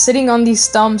 we're sitting on these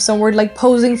stumps and we're like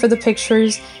posing for the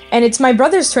pictures, and it's my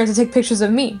brother's turn to take pictures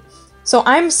of me. So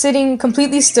I'm sitting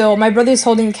completely still, my brother's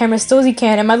holding the camera as still as he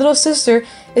can, and my little sister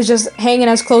is just hanging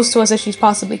as close to us as she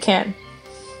possibly can.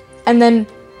 And then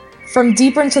from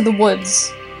deeper into the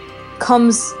woods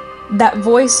comes that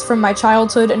voice from my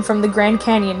childhood and from the Grand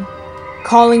Canyon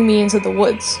calling me into the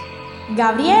woods.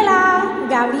 Gabriela!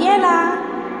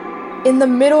 Gabriela! In the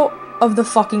middle of the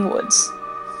fucking woods.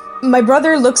 My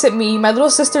brother looks at me, my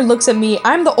little sister looks at me,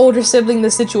 I'm the older sibling in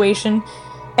this situation,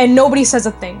 and nobody says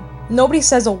a thing. Nobody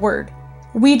says a word.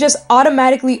 We just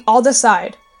automatically all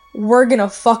decide we're gonna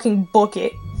fucking book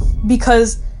it.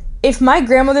 Because if my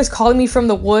grandmother's calling me from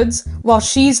the woods while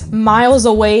she's miles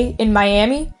away in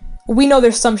Miami, we know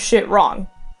there's some shit wrong.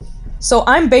 So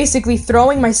I'm basically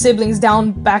throwing my siblings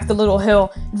down back the little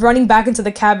hill, running back into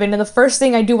the cabin, and the first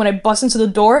thing I do when I bust into the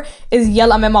door is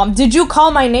yell at my mom, did you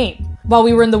call my name? While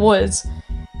we were in the woods.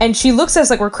 And she looks at us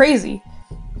like we're crazy.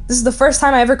 This is the first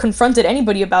time I ever confronted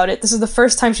anybody about it. This is the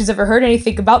first time she's ever heard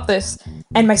anything about this.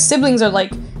 And my siblings are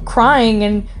like crying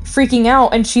and freaking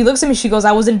out, and she looks at me, she goes,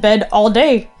 I was in bed all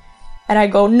day. And I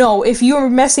go, no, if you are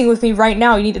messing with me right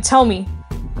now, you need to tell me.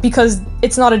 because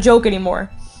it's not a joke anymore.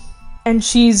 And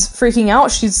she's freaking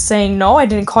out. She's saying, no, I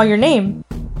didn't call your name.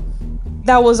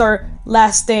 That was our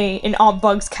last day in Aunt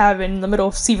Bug's cabin in the middle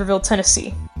of Seaverville,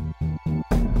 Tennessee.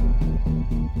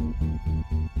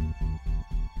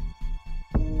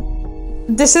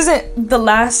 This isn't the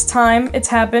last time it's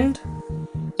happened.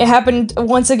 It happened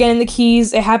once again in the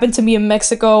Keys. It happened to me in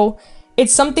Mexico.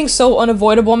 It's something so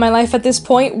unavoidable in my life at this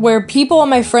point where people and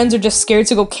my friends are just scared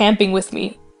to go camping with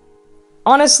me.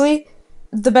 Honestly,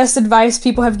 the best advice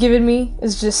people have given me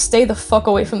is just stay the fuck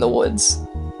away from the woods.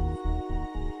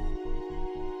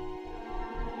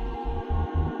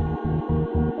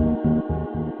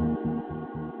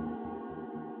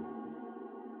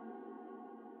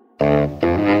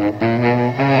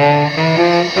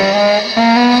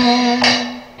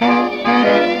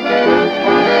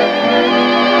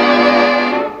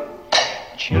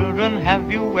 Children,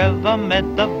 have you ever met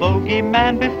the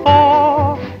bogeyman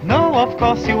before? No, of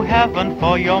course you haven't,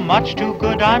 for you're much too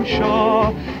good, I'm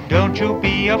sure. Don't you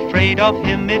be afraid of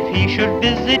him if he should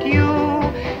visit you.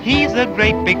 He's a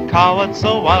great big coward,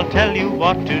 so I'll tell you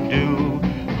what to do.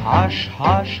 Hush,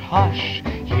 hush, hush,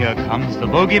 here comes the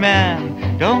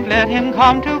bogeyman. Don't let him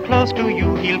come too close to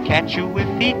you, he'll catch you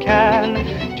if he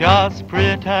can. Just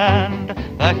pretend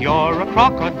that you're a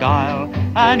crocodile,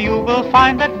 and you will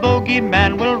find that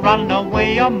bogeyman will run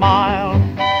away a mile.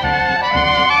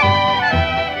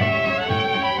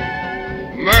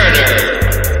 Murder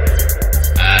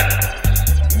at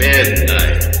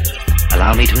midnight.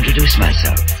 Allow me to introduce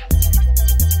myself.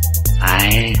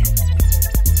 I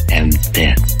am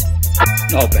death.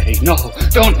 No, Betty, no.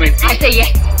 Don't make me. I say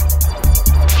yes.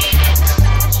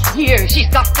 Here, she's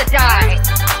got to die.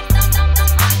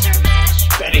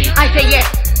 Betty. I say yes.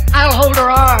 I'll hold her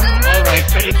arm. All right,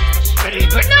 Betty. Betty,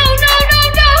 but... No, don't!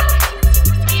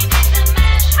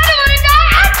 I don't want to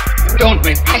die! Don't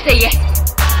make me. I say yes.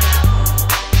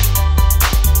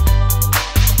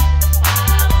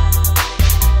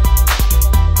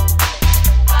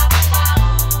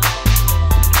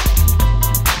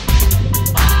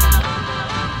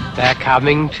 They're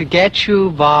coming to get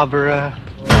you, Barbara.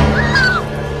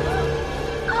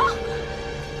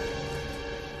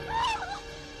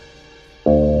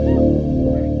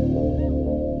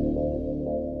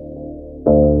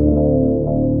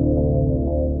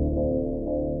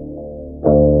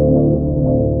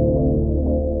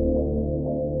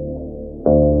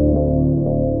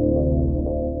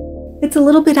 It's a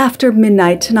little bit after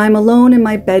midnight, and I'm alone in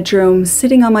my bedroom,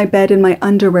 sitting on my bed in my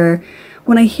underwear,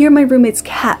 when I hear my roommate's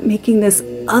cat making this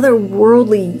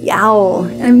otherworldly yowl.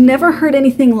 And I've never heard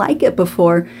anything like it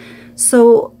before.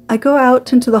 So I go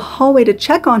out into the hallway to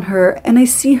check on her, and I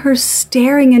see her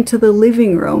staring into the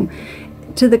living room,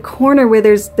 to the corner where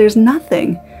there's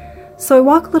nothing. So I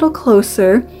walk a little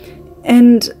closer,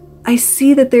 and I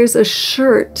see that there's a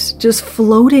shirt just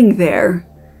floating there.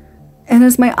 And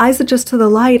as my eyes adjust to the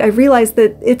light, I realize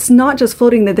that it's not just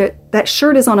floating, that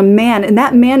shirt is on a man, and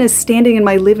that man is standing in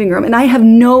my living room, and I have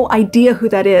no idea who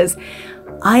that is.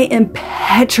 I am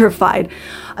petrified.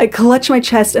 I clutch my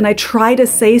chest and I try to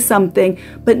say something,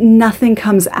 but nothing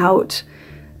comes out.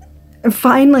 And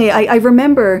finally, I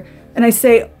remember, and I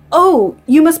say, "Oh,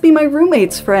 you must be my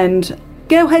roommate's friend.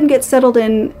 Go ahead and get settled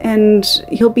in, and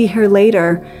he'll be here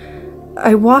later."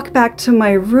 I walk back to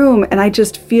my room and I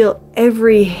just feel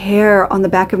every hair on the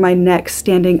back of my neck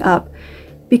standing up,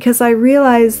 because I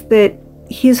realize that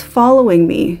he's following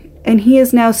me, and he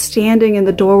is now standing in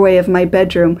the doorway of my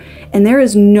bedroom, and there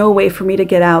is no way for me to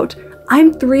get out.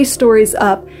 I'm 3 stories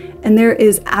up and there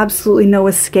is absolutely no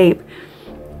escape.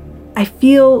 I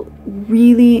feel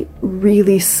really,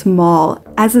 really small.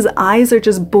 As his eyes are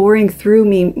just boring through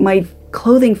me, my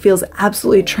clothing feels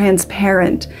absolutely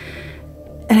transparent.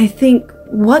 And I think,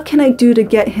 what can I do to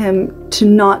get him to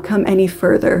not come any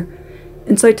further?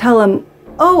 And so I tell him,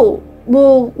 "Oh,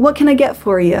 well, what can I get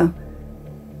for you?"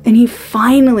 And he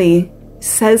finally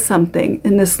says something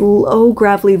in this low,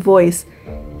 gravelly voice.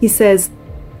 He says,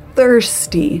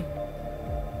 "Thirsty."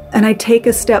 And I take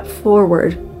a step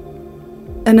forward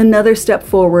and another step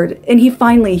forward. And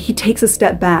he takes a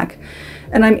step back.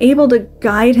 And I'm able to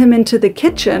guide him into the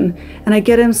kitchen. And I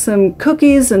get him some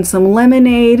cookies and some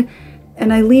lemonade.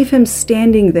 And I leave him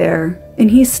standing there, and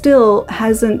he still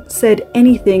hasn't said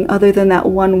anything other than that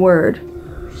one word.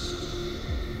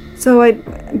 So I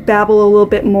babble a little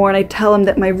bit more, and I tell him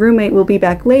that my roommate will be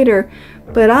back later,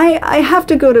 but I have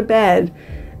to go to bed.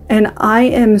 And I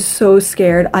am so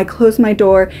scared. I close my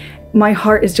door. My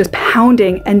heart is just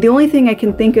pounding, and the only thing I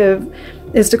can think of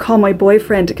is to call my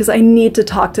boyfriend, because I need to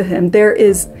talk to him. There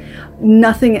is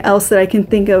nothing else that I can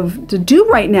think of to do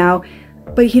right now.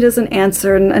 But he doesn't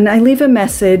answer, and I leave a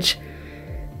message,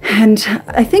 And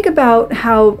I think about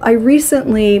how I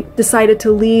recently decided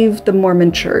to leave the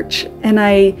Mormon church. And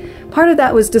part of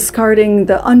that was discarding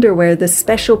the underwear, the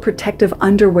special protective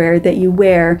underwear that you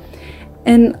wear.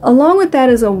 And along with that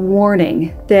is a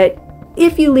warning that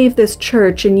if you leave this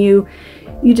church and you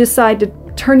decide to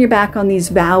turn your back on these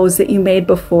vows that you made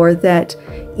before, that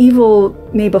evil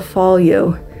may befall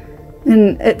you.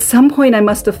 And at some point I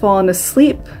must have fallen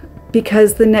asleep,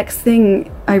 because the next thing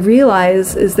I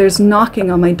realize is there's knocking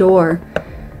on my door.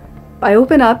 I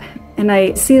open up and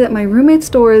I see that my roommate's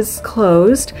door is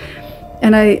closed,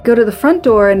 and I go to the front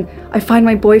door and I find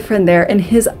my boyfriend there, and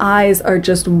his eyes are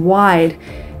just wide.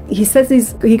 He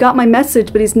says he got my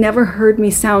message, but he's never heard me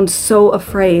sound so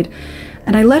afraid.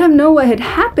 And I let him know what had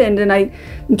happened, and I'm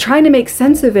trying to make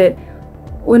sense of it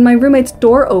when my roommate's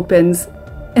door opens,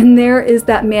 and there is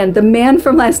that man. The man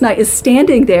from last night is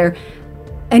standing there,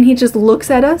 and he just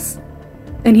looks at us,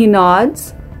 and he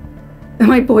nods, and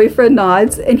my boyfriend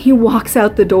nods, and he walks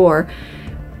out the door.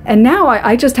 And now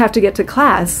I just have to get to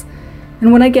class.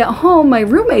 And when I get home, my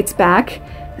roommate's back,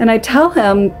 and I tell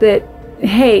him that,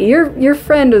 hey, your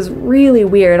friend is really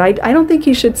weird. I don't think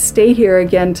you should stay here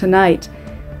again tonight.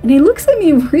 And he looks at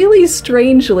me really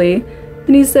strangely,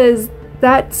 and he says,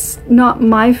 that's not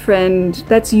my friend,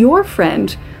 that's your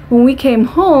friend. When we came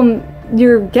home,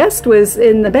 your guest was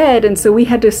in the bed, and so we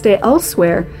had to stay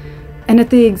elsewhere. And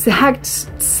at the exact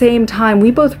same time,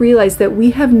 we both realized that we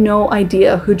have no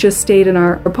idea who just stayed in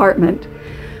our apartment.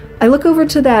 I look over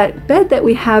to that bed that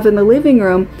we have in the living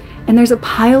room, and there's a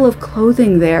pile of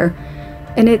clothing there.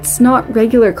 And it's not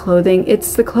regular clothing,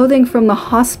 it's the clothing from the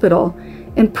hospital.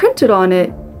 And printed on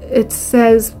it, it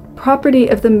says property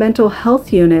of the mental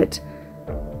health unit.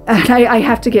 And I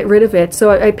have to get rid of it. So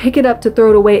I pick it up to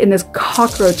throw it away, and this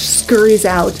cockroach scurries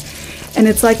out. And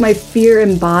it's like my fear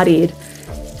embodied.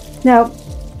 Now,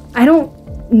 I don't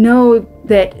know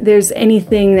that there's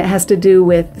anything that has to do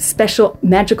with special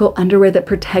magical underwear that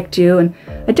protect you. And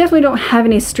I definitely don't have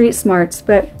any street smarts,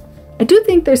 but I do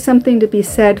think there's something to be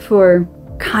said for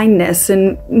kindness.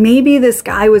 And maybe this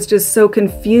guy was just so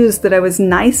confused that I was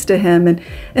nice to him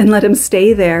and let him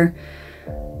stay there.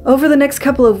 Over the next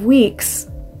couple of weeks,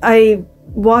 I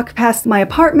walk past my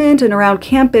apartment and around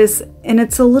campus, and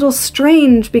it's a little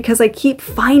strange because I keep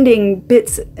finding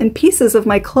bits and pieces of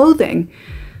my clothing.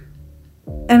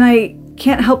 And I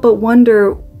can't help but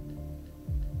wonder,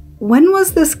 when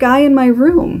was this guy in my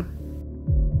room?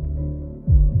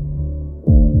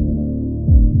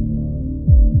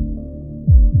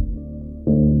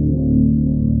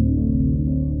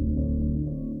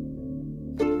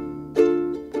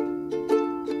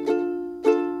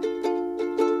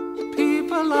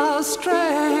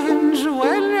 Strange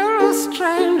when you're a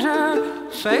stranger.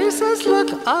 Faces look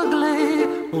ugly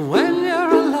when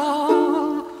you're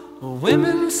alone.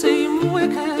 Women seem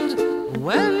wicked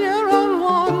when you're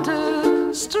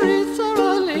unwanted. Streets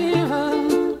are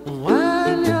uneven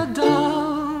when you're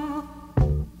down.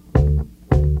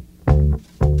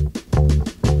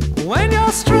 When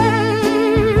you're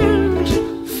strange,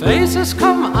 faces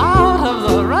come out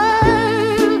of the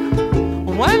rain.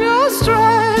 When you're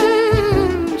strange,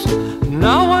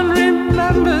 no one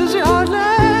remembers your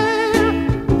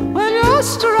name. When you're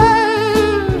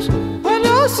strange, when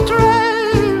you're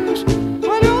strange,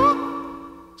 when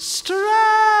you're strange.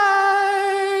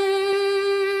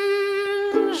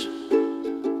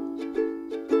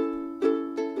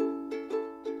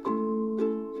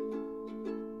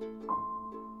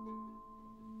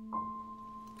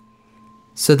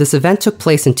 So this event took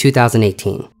place in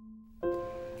 2018.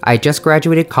 I had just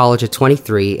graduated college at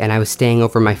 23, and I was staying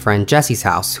over my friend Jesse's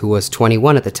house, who was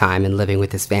 21 at the time and living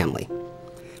with his family.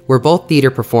 We're both theater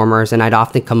performers, and I'd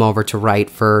often come over to write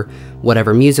for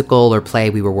whatever musical or play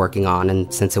we were working on,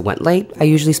 and since it went late, I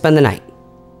usually spend the night.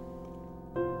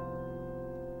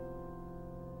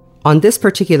 On this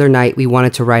particular night, we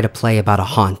wanted to write a play about a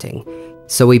haunting,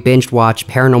 so we binge-watched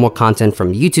paranormal content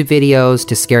from YouTube videos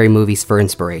to scary movies for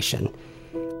inspiration.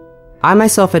 I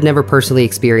myself had never personally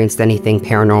experienced anything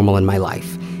paranormal in my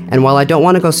life, and while I don't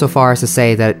want to go so far as to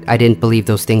say that I didn't believe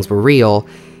those things were real,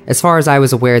 as far as I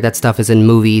was aware, that stuff is in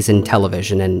movies and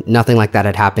television, and nothing like that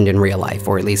had happened in real life,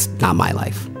 or at least not my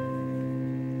life.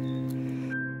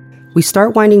 We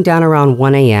start winding down around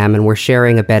 1 a.m. and we're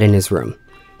sharing a bed in his room.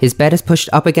 His bed is pushed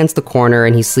up against the corner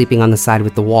and he's sleeping on the side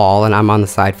with the wall, and I'm on the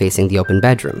side facing the open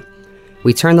bedroom.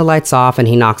 We turn the lights off and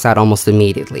he knocks out almost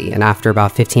immediately, and after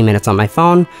about 15 minutes on my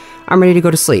phone, I'm ready to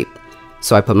go to sleep.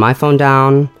 So I put my phone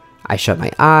down, I shut my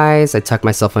eyes, I tuck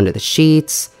myself under the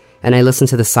sheets, and I listen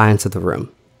to the silence of the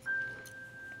room.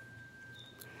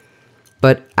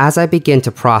 But as I begin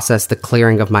to process the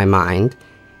clearing of my mind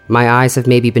My eyes have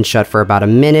maybe been shut for about a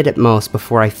minute at most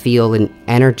before I feel an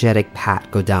energetic pat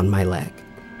go down my leg.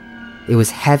 It was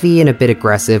heavy and a bit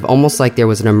aggressive, almost like there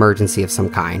was an emergency of some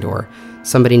kind, or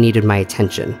somebody needed my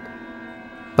attention.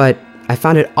 But I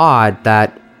found it odd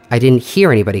that I didn't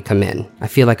hear anybody come in. I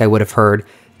feel like I would have heard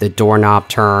the doorknob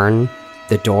turn,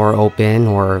 the door open,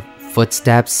 or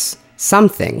footsteps,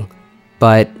 something.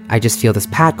 But I just feel this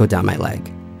pat go down my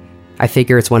leg. I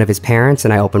figure it's one of his parents,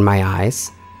 and I open my eyes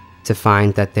to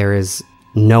find that there is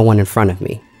no one in front of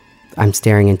me. I'm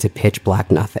staring into pitch black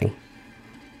nothing.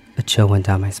 A chill went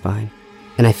down my spine,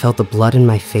 and I felt the blood in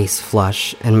my face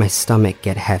flush and my stomach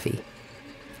get heavy.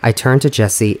 I turned to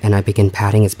Jesse, and I began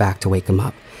patting his back to wake him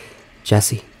up.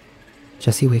 Jesse,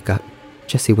 wake up.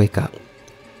 Jesse, wake up.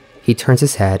 He turns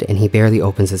his head, and he barely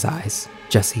opens his eyes.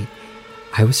 Jesse,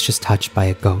 I was just touched by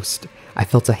a ghost. I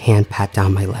felt a hand pat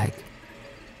down my leg.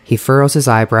 He furrows his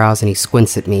eyebrows, and he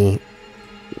squints at me.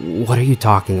 What are you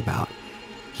talking about?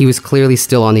 He was clearly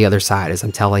still on the other side as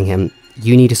I'm telling him,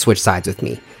 you need to switch sides with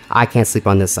me. I can't sleep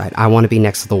on this side. I want to be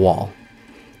next to the wall.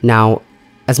 Now,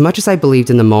 as much as I believed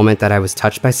in the moment that I was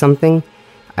touched by something,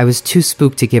 I was too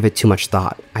spooked to give it too much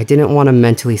thought. I didn't want to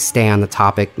mentally stay on the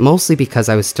topic, mostly because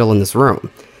I was still in this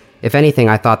room. If anything,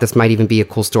 I thought this might even be a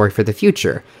cool story for the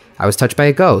future. I was touched by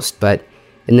a ghost, but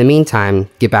in the meantime,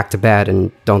 get back to bed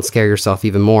and don't scare yourself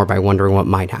even more by wondering what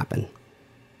might happen.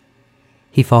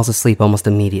 He falls asleep almost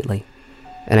immediately,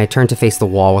 and I turn to face the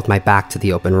wall with my back to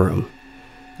the open room.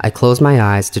 I close my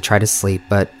eyes to try to sleep,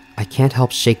 but I can't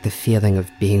help shake the feeling of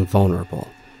being vulnerable.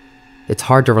 It's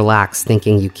hard to relax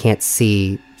thinking you can't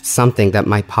see something that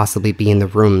might possibly be in the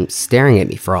room staring at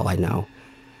me for all I know.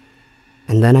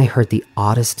 And then I heard the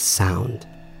oddest sound.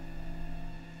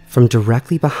 From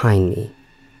directly behind me,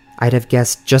 I'd have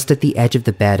guessed just at the edge of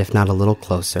the bed, if not a little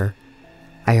closer,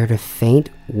 I heard a faint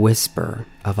whisper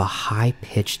of a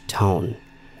high-pitched tone.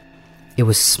 It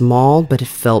was small, but it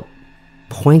felt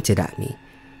pointed at me,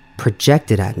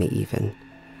 projected at me even.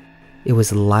 It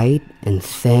was light and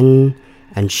thin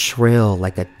and shrill,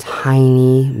 like a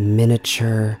tiny,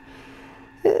 miniature...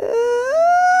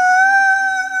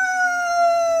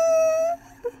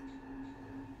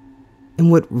 And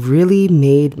what really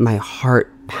made my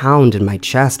heart pound in my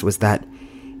chest was that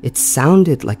it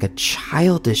sounded like a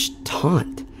childish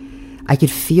taunt. I could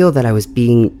feel that I was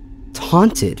being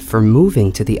taunted for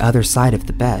moving to the other side of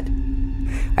the bed.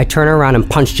 I turn around and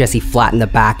punch Jesse flat in the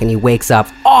back, and he wakes up.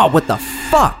 Oh, what the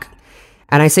fuck?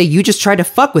 And I say, you just tried to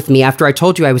fuck with me after I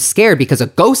told you I was scared because a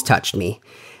ghost touched me.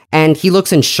 And he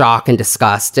looks in shock and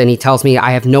disgust, and he tells me,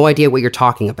 I have no idea what you're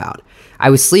talking about.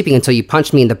 I was sleeping until you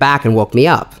punched me in the back and woke me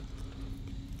up.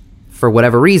 For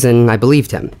whatever reason, I believed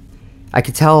him. I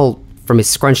could tell from his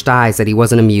scrunched eyes that he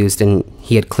wasn't amused, and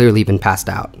he had clearly been passed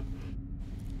out.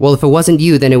 Well, if it wasn't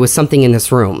you, then it was something in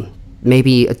this room.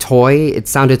 Maybe a toy. It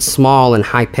sounded small and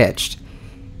high-pitched.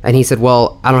 And he said,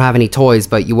 well, I don't have any toys,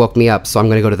 but you woke me up, so I'm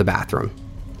going to go to the bathroom.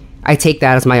 I take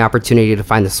that as my opportunity to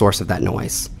find the source of that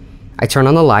noise. I turn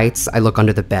on the lights, I look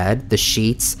under the bed, the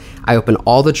sheets, I open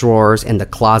all the drawers and the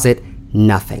closet,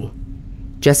 nothing.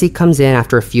 Jesse comes in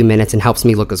after a few minutes and helps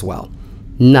me look as well.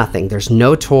 Nothing. There's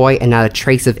no toy and not a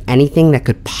trace of anything that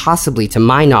could possibly, to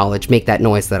my knowledge, make that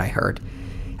noise that I heard.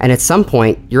 And at some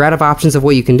point, you're out of options of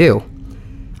what you can do.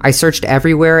 I searched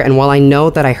everywhere, and while I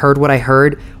know that I heard what I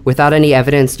heard, without any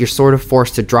evidence, you're sort of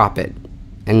forced to drop it.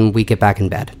 And we get back in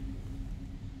bed.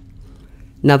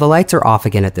 Now the lights are off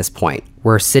again at this point.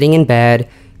 We're sitting in bed,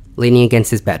 leaning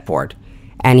against his bedboard.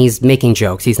 And he's making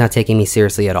jokes. He's not taking me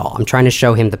seriously at all. I'm trying to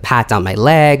show him the pat down my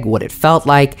leg, what it felt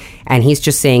like, and he's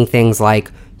just saying things like,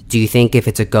 do you think if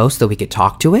it's a ghost that we could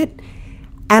talk to it?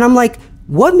 And I'm like,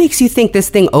 what makes you think this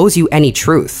thing owes you any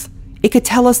truth? It could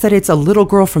tell us that it's a little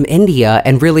girl from India,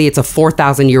 and really it's a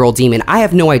 4,000-year-old demon. I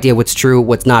have no idea what's true,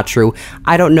 what's not true.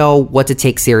 I don't know what to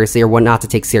take seriously or what not to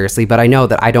take seriously, but I know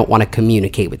that I don't want to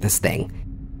communicate with this thing.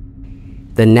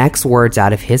 The next words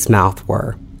out of his mouth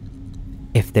were,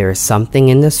 if there is something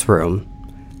in this room,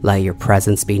 let your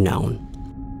presence be known.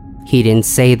 He didn't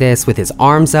say this with his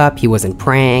arms up, he wasn't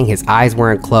praying, his eyes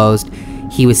weren't closed.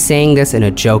 He was saying this in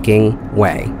a joking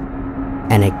way.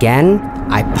 And again,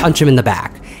 I punch him in the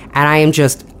back. And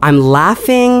I'm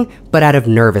laughing, but out of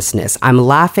nervousness. I'm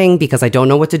laughing because I don't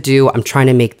know what to do. I'm trying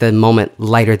to make the moment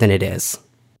lighter than it is.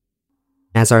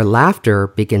 As our laughter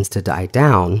begins to die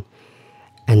down,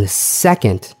 and the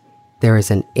second there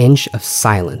is an inch of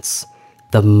silence,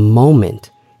 the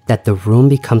moment that the room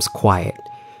becomes quiet,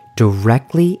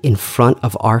 directly in front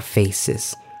of our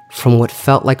faces, from what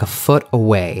felt like a foot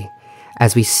away,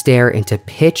 as we stare into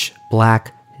pitch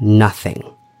black nothing,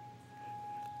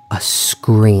 a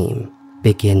scream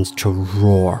begins to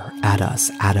roar at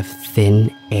us out of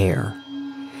thin air.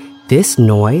 This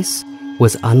noise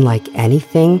was unlike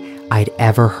anything I'd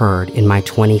ever heard in my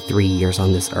 23 years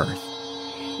on this earth.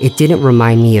 It didn't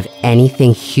remind me of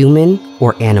anything human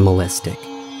or animalistic.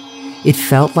 It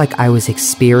felt like I was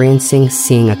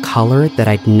seeing a color that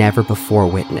I'd never before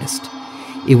witnessed.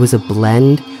 It was a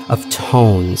blend of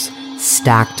tones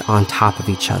stacked on top of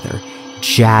each other,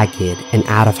 jagged and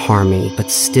out of harmony,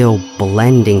 but still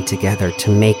blending together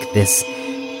to make this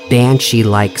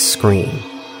banshee-like scream.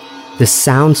 The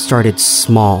sound started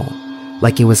small,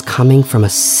 like it was coming from a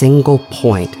single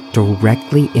point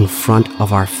directly in front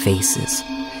of our faces.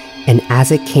 And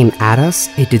as it came at us,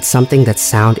 it did something that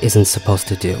sound isn't supposed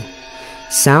to do.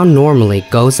 Sound normally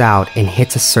goes out and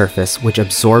hits a surface which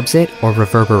absorbs it or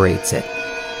reverberates it.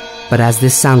 But as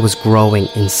this sound was growing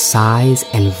in size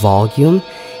and volume,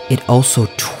 it also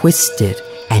twisted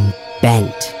and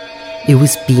bent. It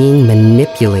was being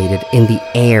manipulated in the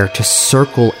air to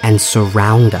circle and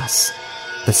surround us.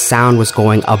 The sound was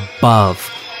going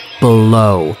above,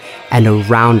 below, and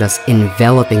around us,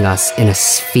 enveloping us in a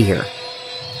sphere.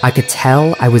 I could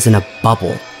tell I was in a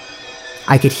bubble.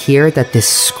 I could hear that this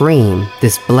scream,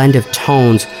 this blend of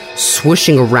tones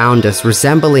swooshing around us,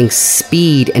 resembling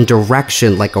speed and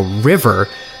direction like a river,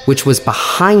 which was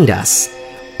behind us,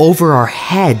 over our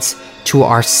heads, to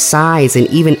our sides, and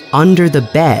even under the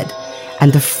bed.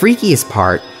 And the freakiest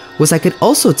part was I could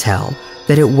also tell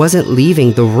that it wasn't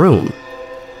leaving the room.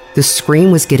 The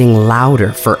scream was getting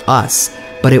louder for us,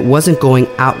 but it wasn't going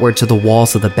outward to the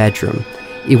walls of the bedroom.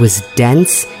 It was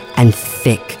dense and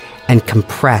thick and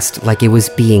compressed, like it was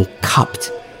being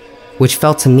cupped, which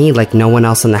felt to me like no one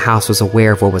else in the house was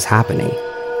aware of what was happening.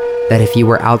 That if you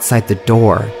were outside the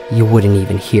door, you wouldn't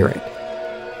even hear it.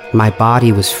 My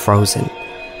body was frozen.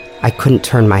 I couldn't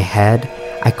turn my head.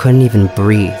 I couldn't even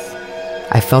breathe.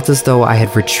 I felt as though I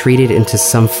had retreated into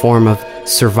some form of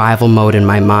survival mode in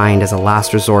my mind as a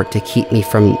last resort to keep me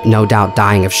from, no doubt,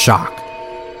 dying of shock.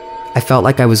 I felt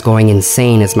like I was going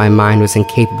insane as my mind was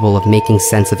incapable of making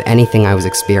sense of anything I was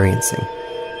experiencing.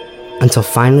 Until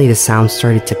finally the sound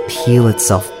started to peel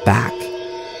itself back.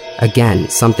 Again,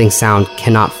 something sound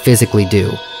cannot physically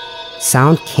do.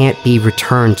 Sound can't be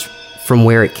returned from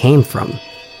where it came from.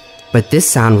 But this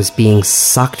sound was being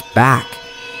sucked back.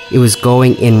 It was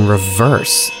going in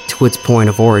reverse to its point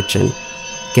of origin,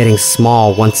 getting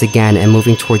small once again and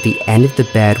moving toward the end of the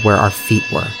bed where our feet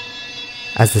were.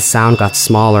 As the sound got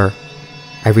smaller,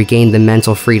 I regained the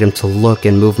mental freedom to look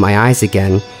and move my eyes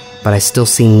again, but I still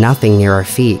see nothing near our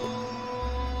feet.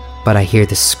 But I hear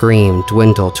the scream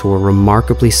dwindle to a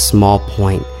remarkably small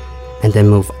point and then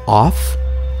move off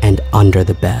and under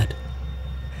the bed.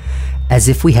 As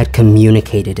if we had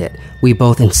communicated it, we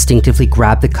both instinctively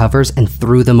grabbed the covers and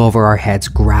threw them over our heads,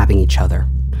 grabbing each other.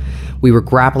 We were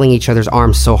grappling each other's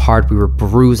arms so hard we were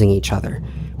bruising each other.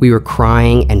 We were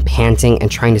crying and panting and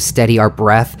trying to steady our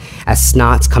breath as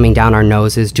snot's coming down our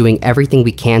noses, doing everything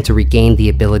we can to regain the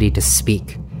ability to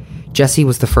speak. Jesse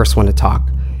was the first one to talk.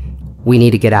 We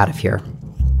need to get out of here.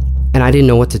 And I didn't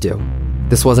know what to do.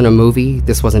 This wasn't a movie,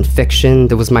 this wasn't fiction,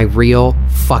 that was my real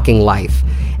fucking life.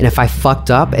 And if I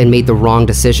fucked up and made the wrong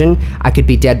decision, I could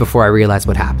be dead before I realized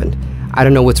what happened. I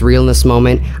don't know what's real in this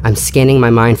moment. I'm scanning my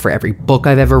mind for every book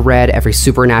I've ever read, every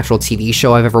supernatural TV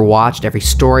show I've ever watched, every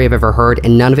story I've ever heard,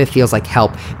 and none of it feels like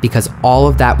help because all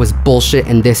of that was bullshit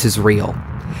and this is real.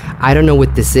 I don't know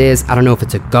what this is. I don't know if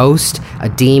it's a ghost, a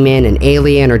demon, an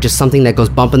alien, or just something that goes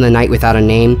bump in the night without a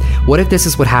name. What if this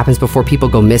is what happens before people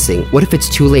go missing? What if it's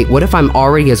too late? What if I'm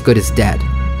already as good as dead?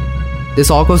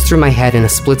 This all goes through my head in a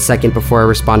split second before I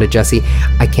respond to Jesse,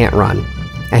 I can't run.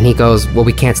 And he goes, well,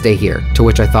 we can't stay here. To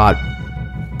which I thought,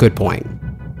 good point.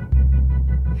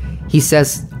 He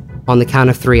says, on the count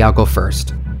of 3, I'll go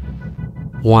first.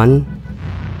 1,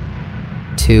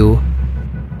 2,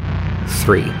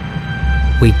 3.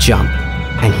 We jump,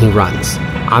 and he runs.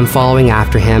 I'm following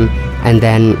after him, and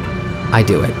then I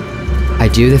do it. I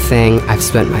do the thing I've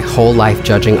spent my whole life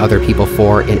judging other people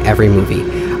for in every movie.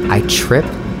 I trip,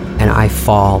 and I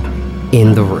fall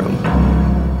in the room.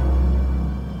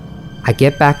 I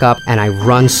get back up, and I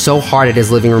run so hard at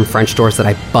his living room French doors that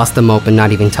I bust them open,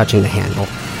 not even touching the handle.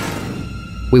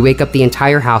 We wake up the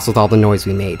entire house with all the noise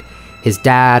we made. His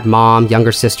dad, mom,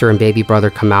 younger sister, and baby brother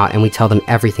come out, and we tell them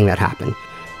everything that happened.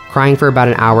 Crying for about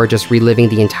an hour, just reliving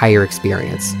the entire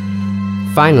experience.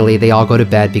 Finally, they all go to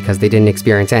bed because they didn't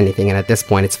experience anything, and at this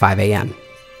point, it's 5 a.m.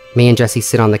 Me and Jesse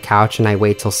sit on the couch, and I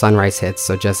wait till sunrise hits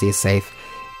so Jesse is safe,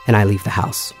 and I leave the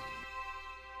house.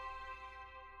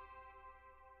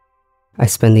 I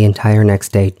spend the entire next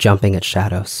day jumping at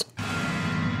shadows.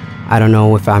 I don't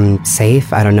know if I'm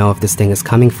safe. I don't know if this thing is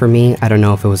coming for me. I don't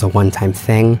know if it was a one-time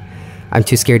thing. I'm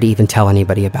too scared to even tell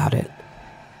anybody about it.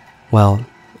 Well,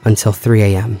 until 3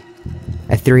 a.m.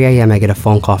 At 3 a.m., I get a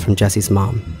phone call from Jesse's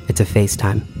mom. It's a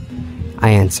FaceTime. I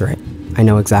answer it. I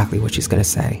know exactly what she's going to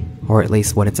say, or at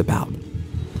least what it's about.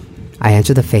 I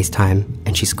answer the FaceTime,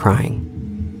 and she's crying.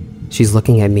 She's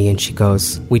looking at me, and she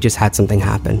goes, "We just had something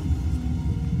happen."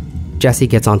 Jesse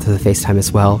gets onto the FaceTime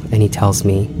as well, and he tells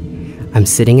me, "I'm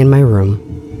sitting in my room.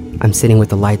 I'm sitting with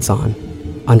the lights on,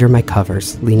 under my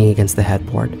covers, leaning against the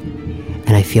headboard,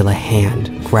 and I feel a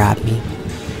hand grab me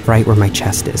right where my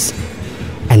chest is,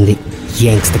 and it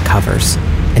yanks the covers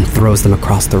and throws them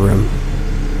across the room."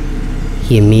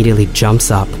 He immediately jumps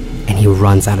up and he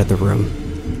runs out of the room.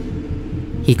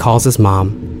 He calls his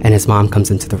mom, and his mom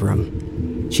comes into the room.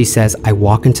 She says, "I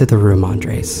walk into the room,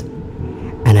 Andres,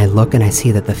 and I look and I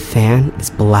see that the fan is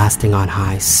blasting on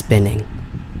high, spinning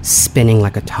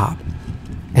like a top,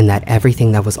 and that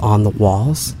everything that was on the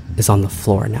walls is on the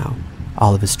floor now.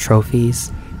 All of his trophies,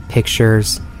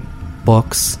 pictures,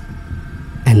 books,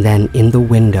 and then in the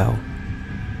window,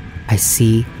 I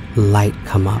see light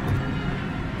come up.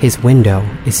 His window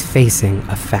is facing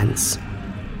a fence.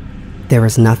 There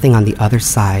is nothing on the other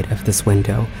side of this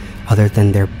window other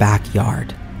than their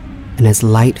backyard, and as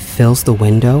light fills the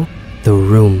window, the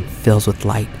room fills with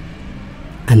light,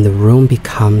 and the room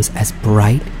becomes as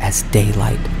bright as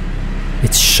daylight.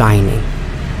 It's shining,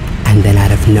 and then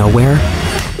out of nowhere,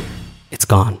 it's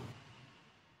gone.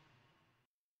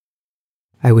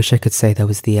 I wish I could say that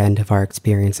was the end of our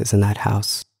experiences in that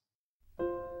house.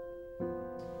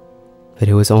 But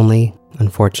it was only,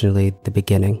 unfortunately, the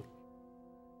beginning.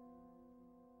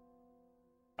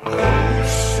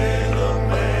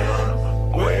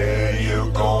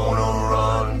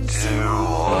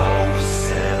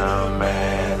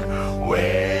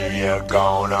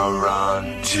 Gonna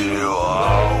run to,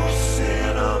 oh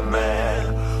sinner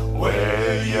man,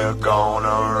 where you gonna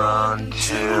run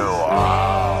to,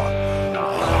 oh,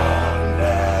 on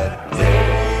that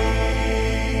day.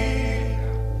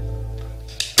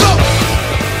 Go!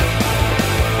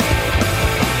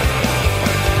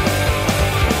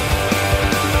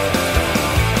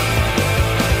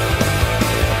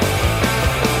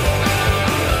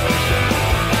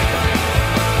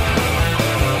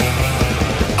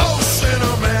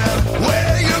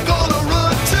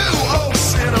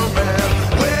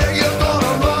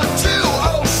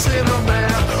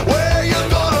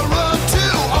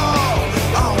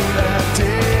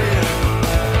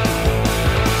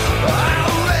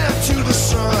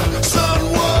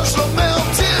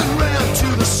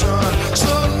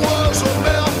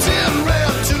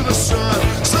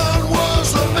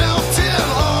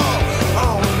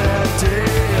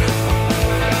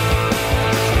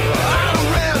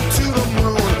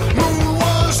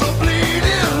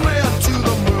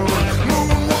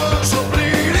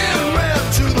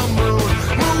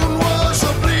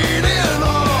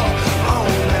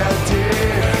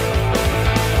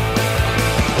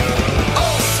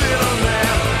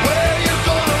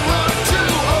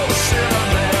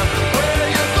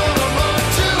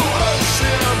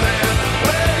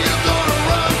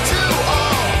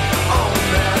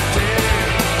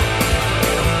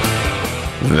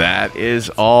 That is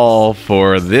all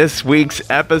for this week's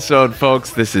episode,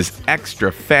 folks. This is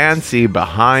Extra Fancy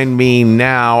behind me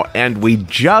now, and we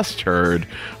just heard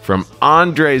from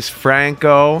Andres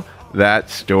Franco. That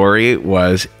story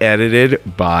was edited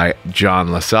by John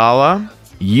LaSala.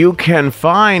 You can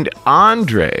find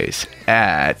Andres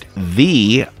at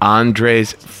the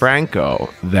Andres Franco.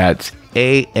 That's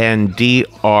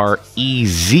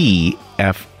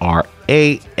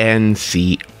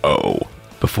AndrezFranco.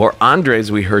 Before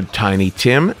Andres, we heard Tiny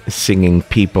Tim singing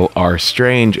People Are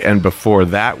Strange, and before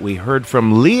that, we heard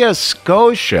from Leah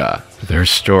Scotia, their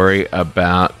story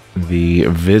about the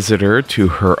visitor to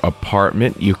her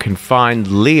apartment. You can find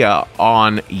Leah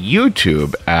on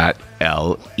YouTube at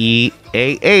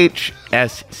LeahScotia.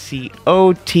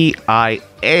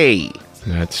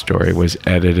 That story was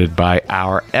edited by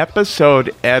our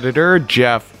episode editor,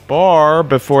 Jeff Barr.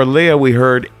 Before Leah, we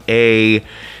heard an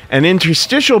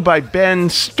interstitial by Ben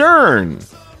Stern.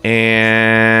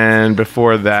 And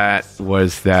before that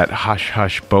was that Hush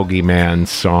Hush Bogeyman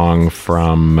song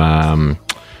from,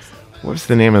 what's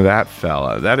the name of that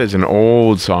fella? That is an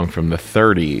old song from the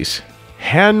 30s.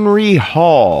 Henry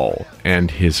Hall and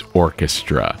his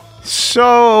orchestra.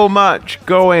 So much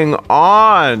going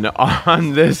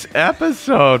on this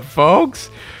episode, folks.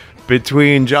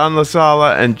 between John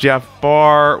LaSala and Jeff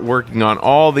Barr, working on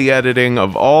all the editing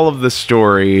of all of the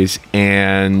stories,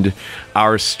 and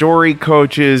our story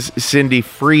coaches, Cindy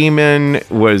Freeman,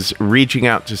 was reaching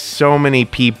out to so many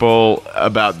people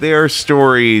about their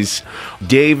stories.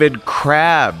 David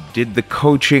Crabb did the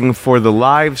coaching for the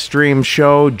live stream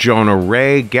show. Jonah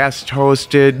Ray guest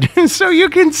hosted. So you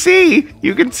can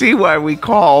see why we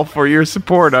call for your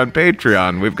support on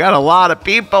Patreon. We've got a lot of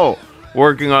people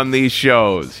working on these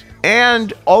shows.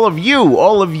 And all of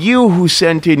you who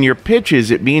sent in your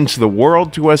pitches, it means the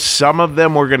world to us. Some of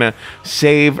them we're going to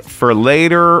save for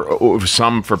later,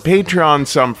 some for Patreon,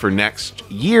 some for next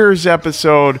year's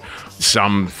episode,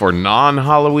 some for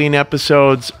non-Halloween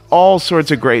episodes, all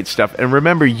sorts of great stuff. And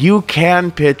remember, you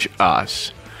can pitch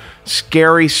us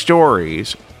scary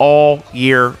stories all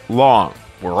year long.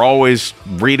 We're always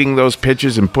reading those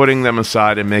pitches and putting them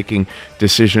aside and making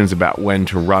decisions about when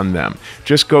to run them.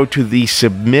 Just go to the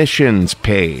submissions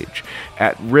page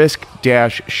at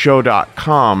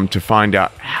risk-show.com to find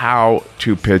out how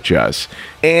to pitch us.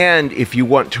 And if you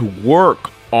want to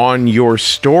work on your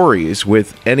stories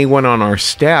with anyone on our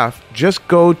staff, just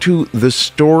go to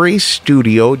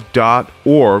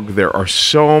thestorystudio.org. There are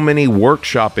so many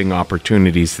workshopping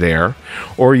opportunities there.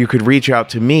 Or you could reach out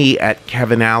to me at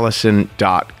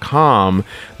kevinallison.com.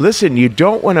 Listen, you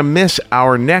don't want to miss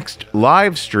our next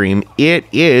live stream. It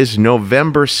is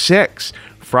November 6th.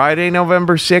 Friday,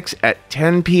 November 6th at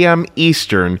 10 p.m.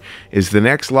 Eastern is the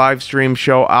next live stream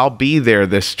show. I'll be there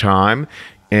this time.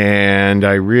 And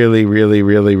I really, really,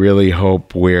 really, really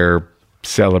hope we're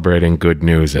celebrating good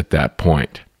news at that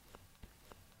point.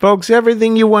 Folks,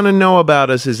 everything you want to know about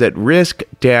us is at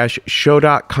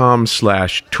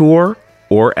risk-show.com/tour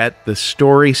or at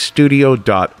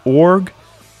thestorystudio.org.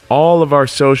 All of our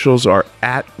socials are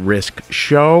at Risk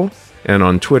Show. And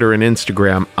on Twitter and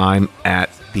Instagram, I'm at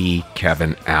the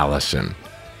Kevin Allison.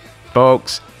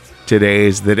 Folks,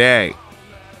 today's the day.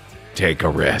 Take a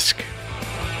risk.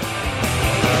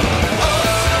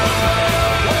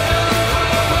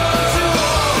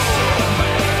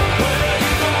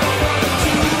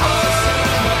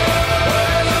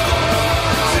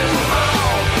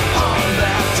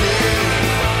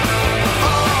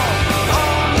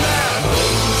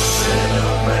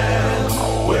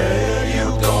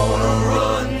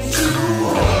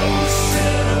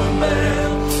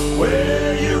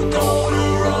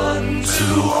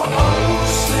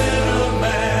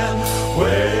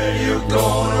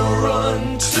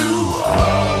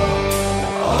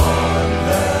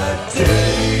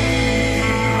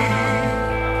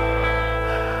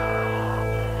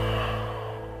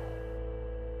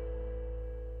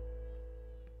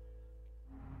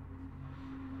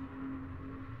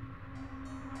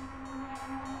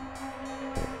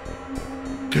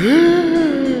 Good.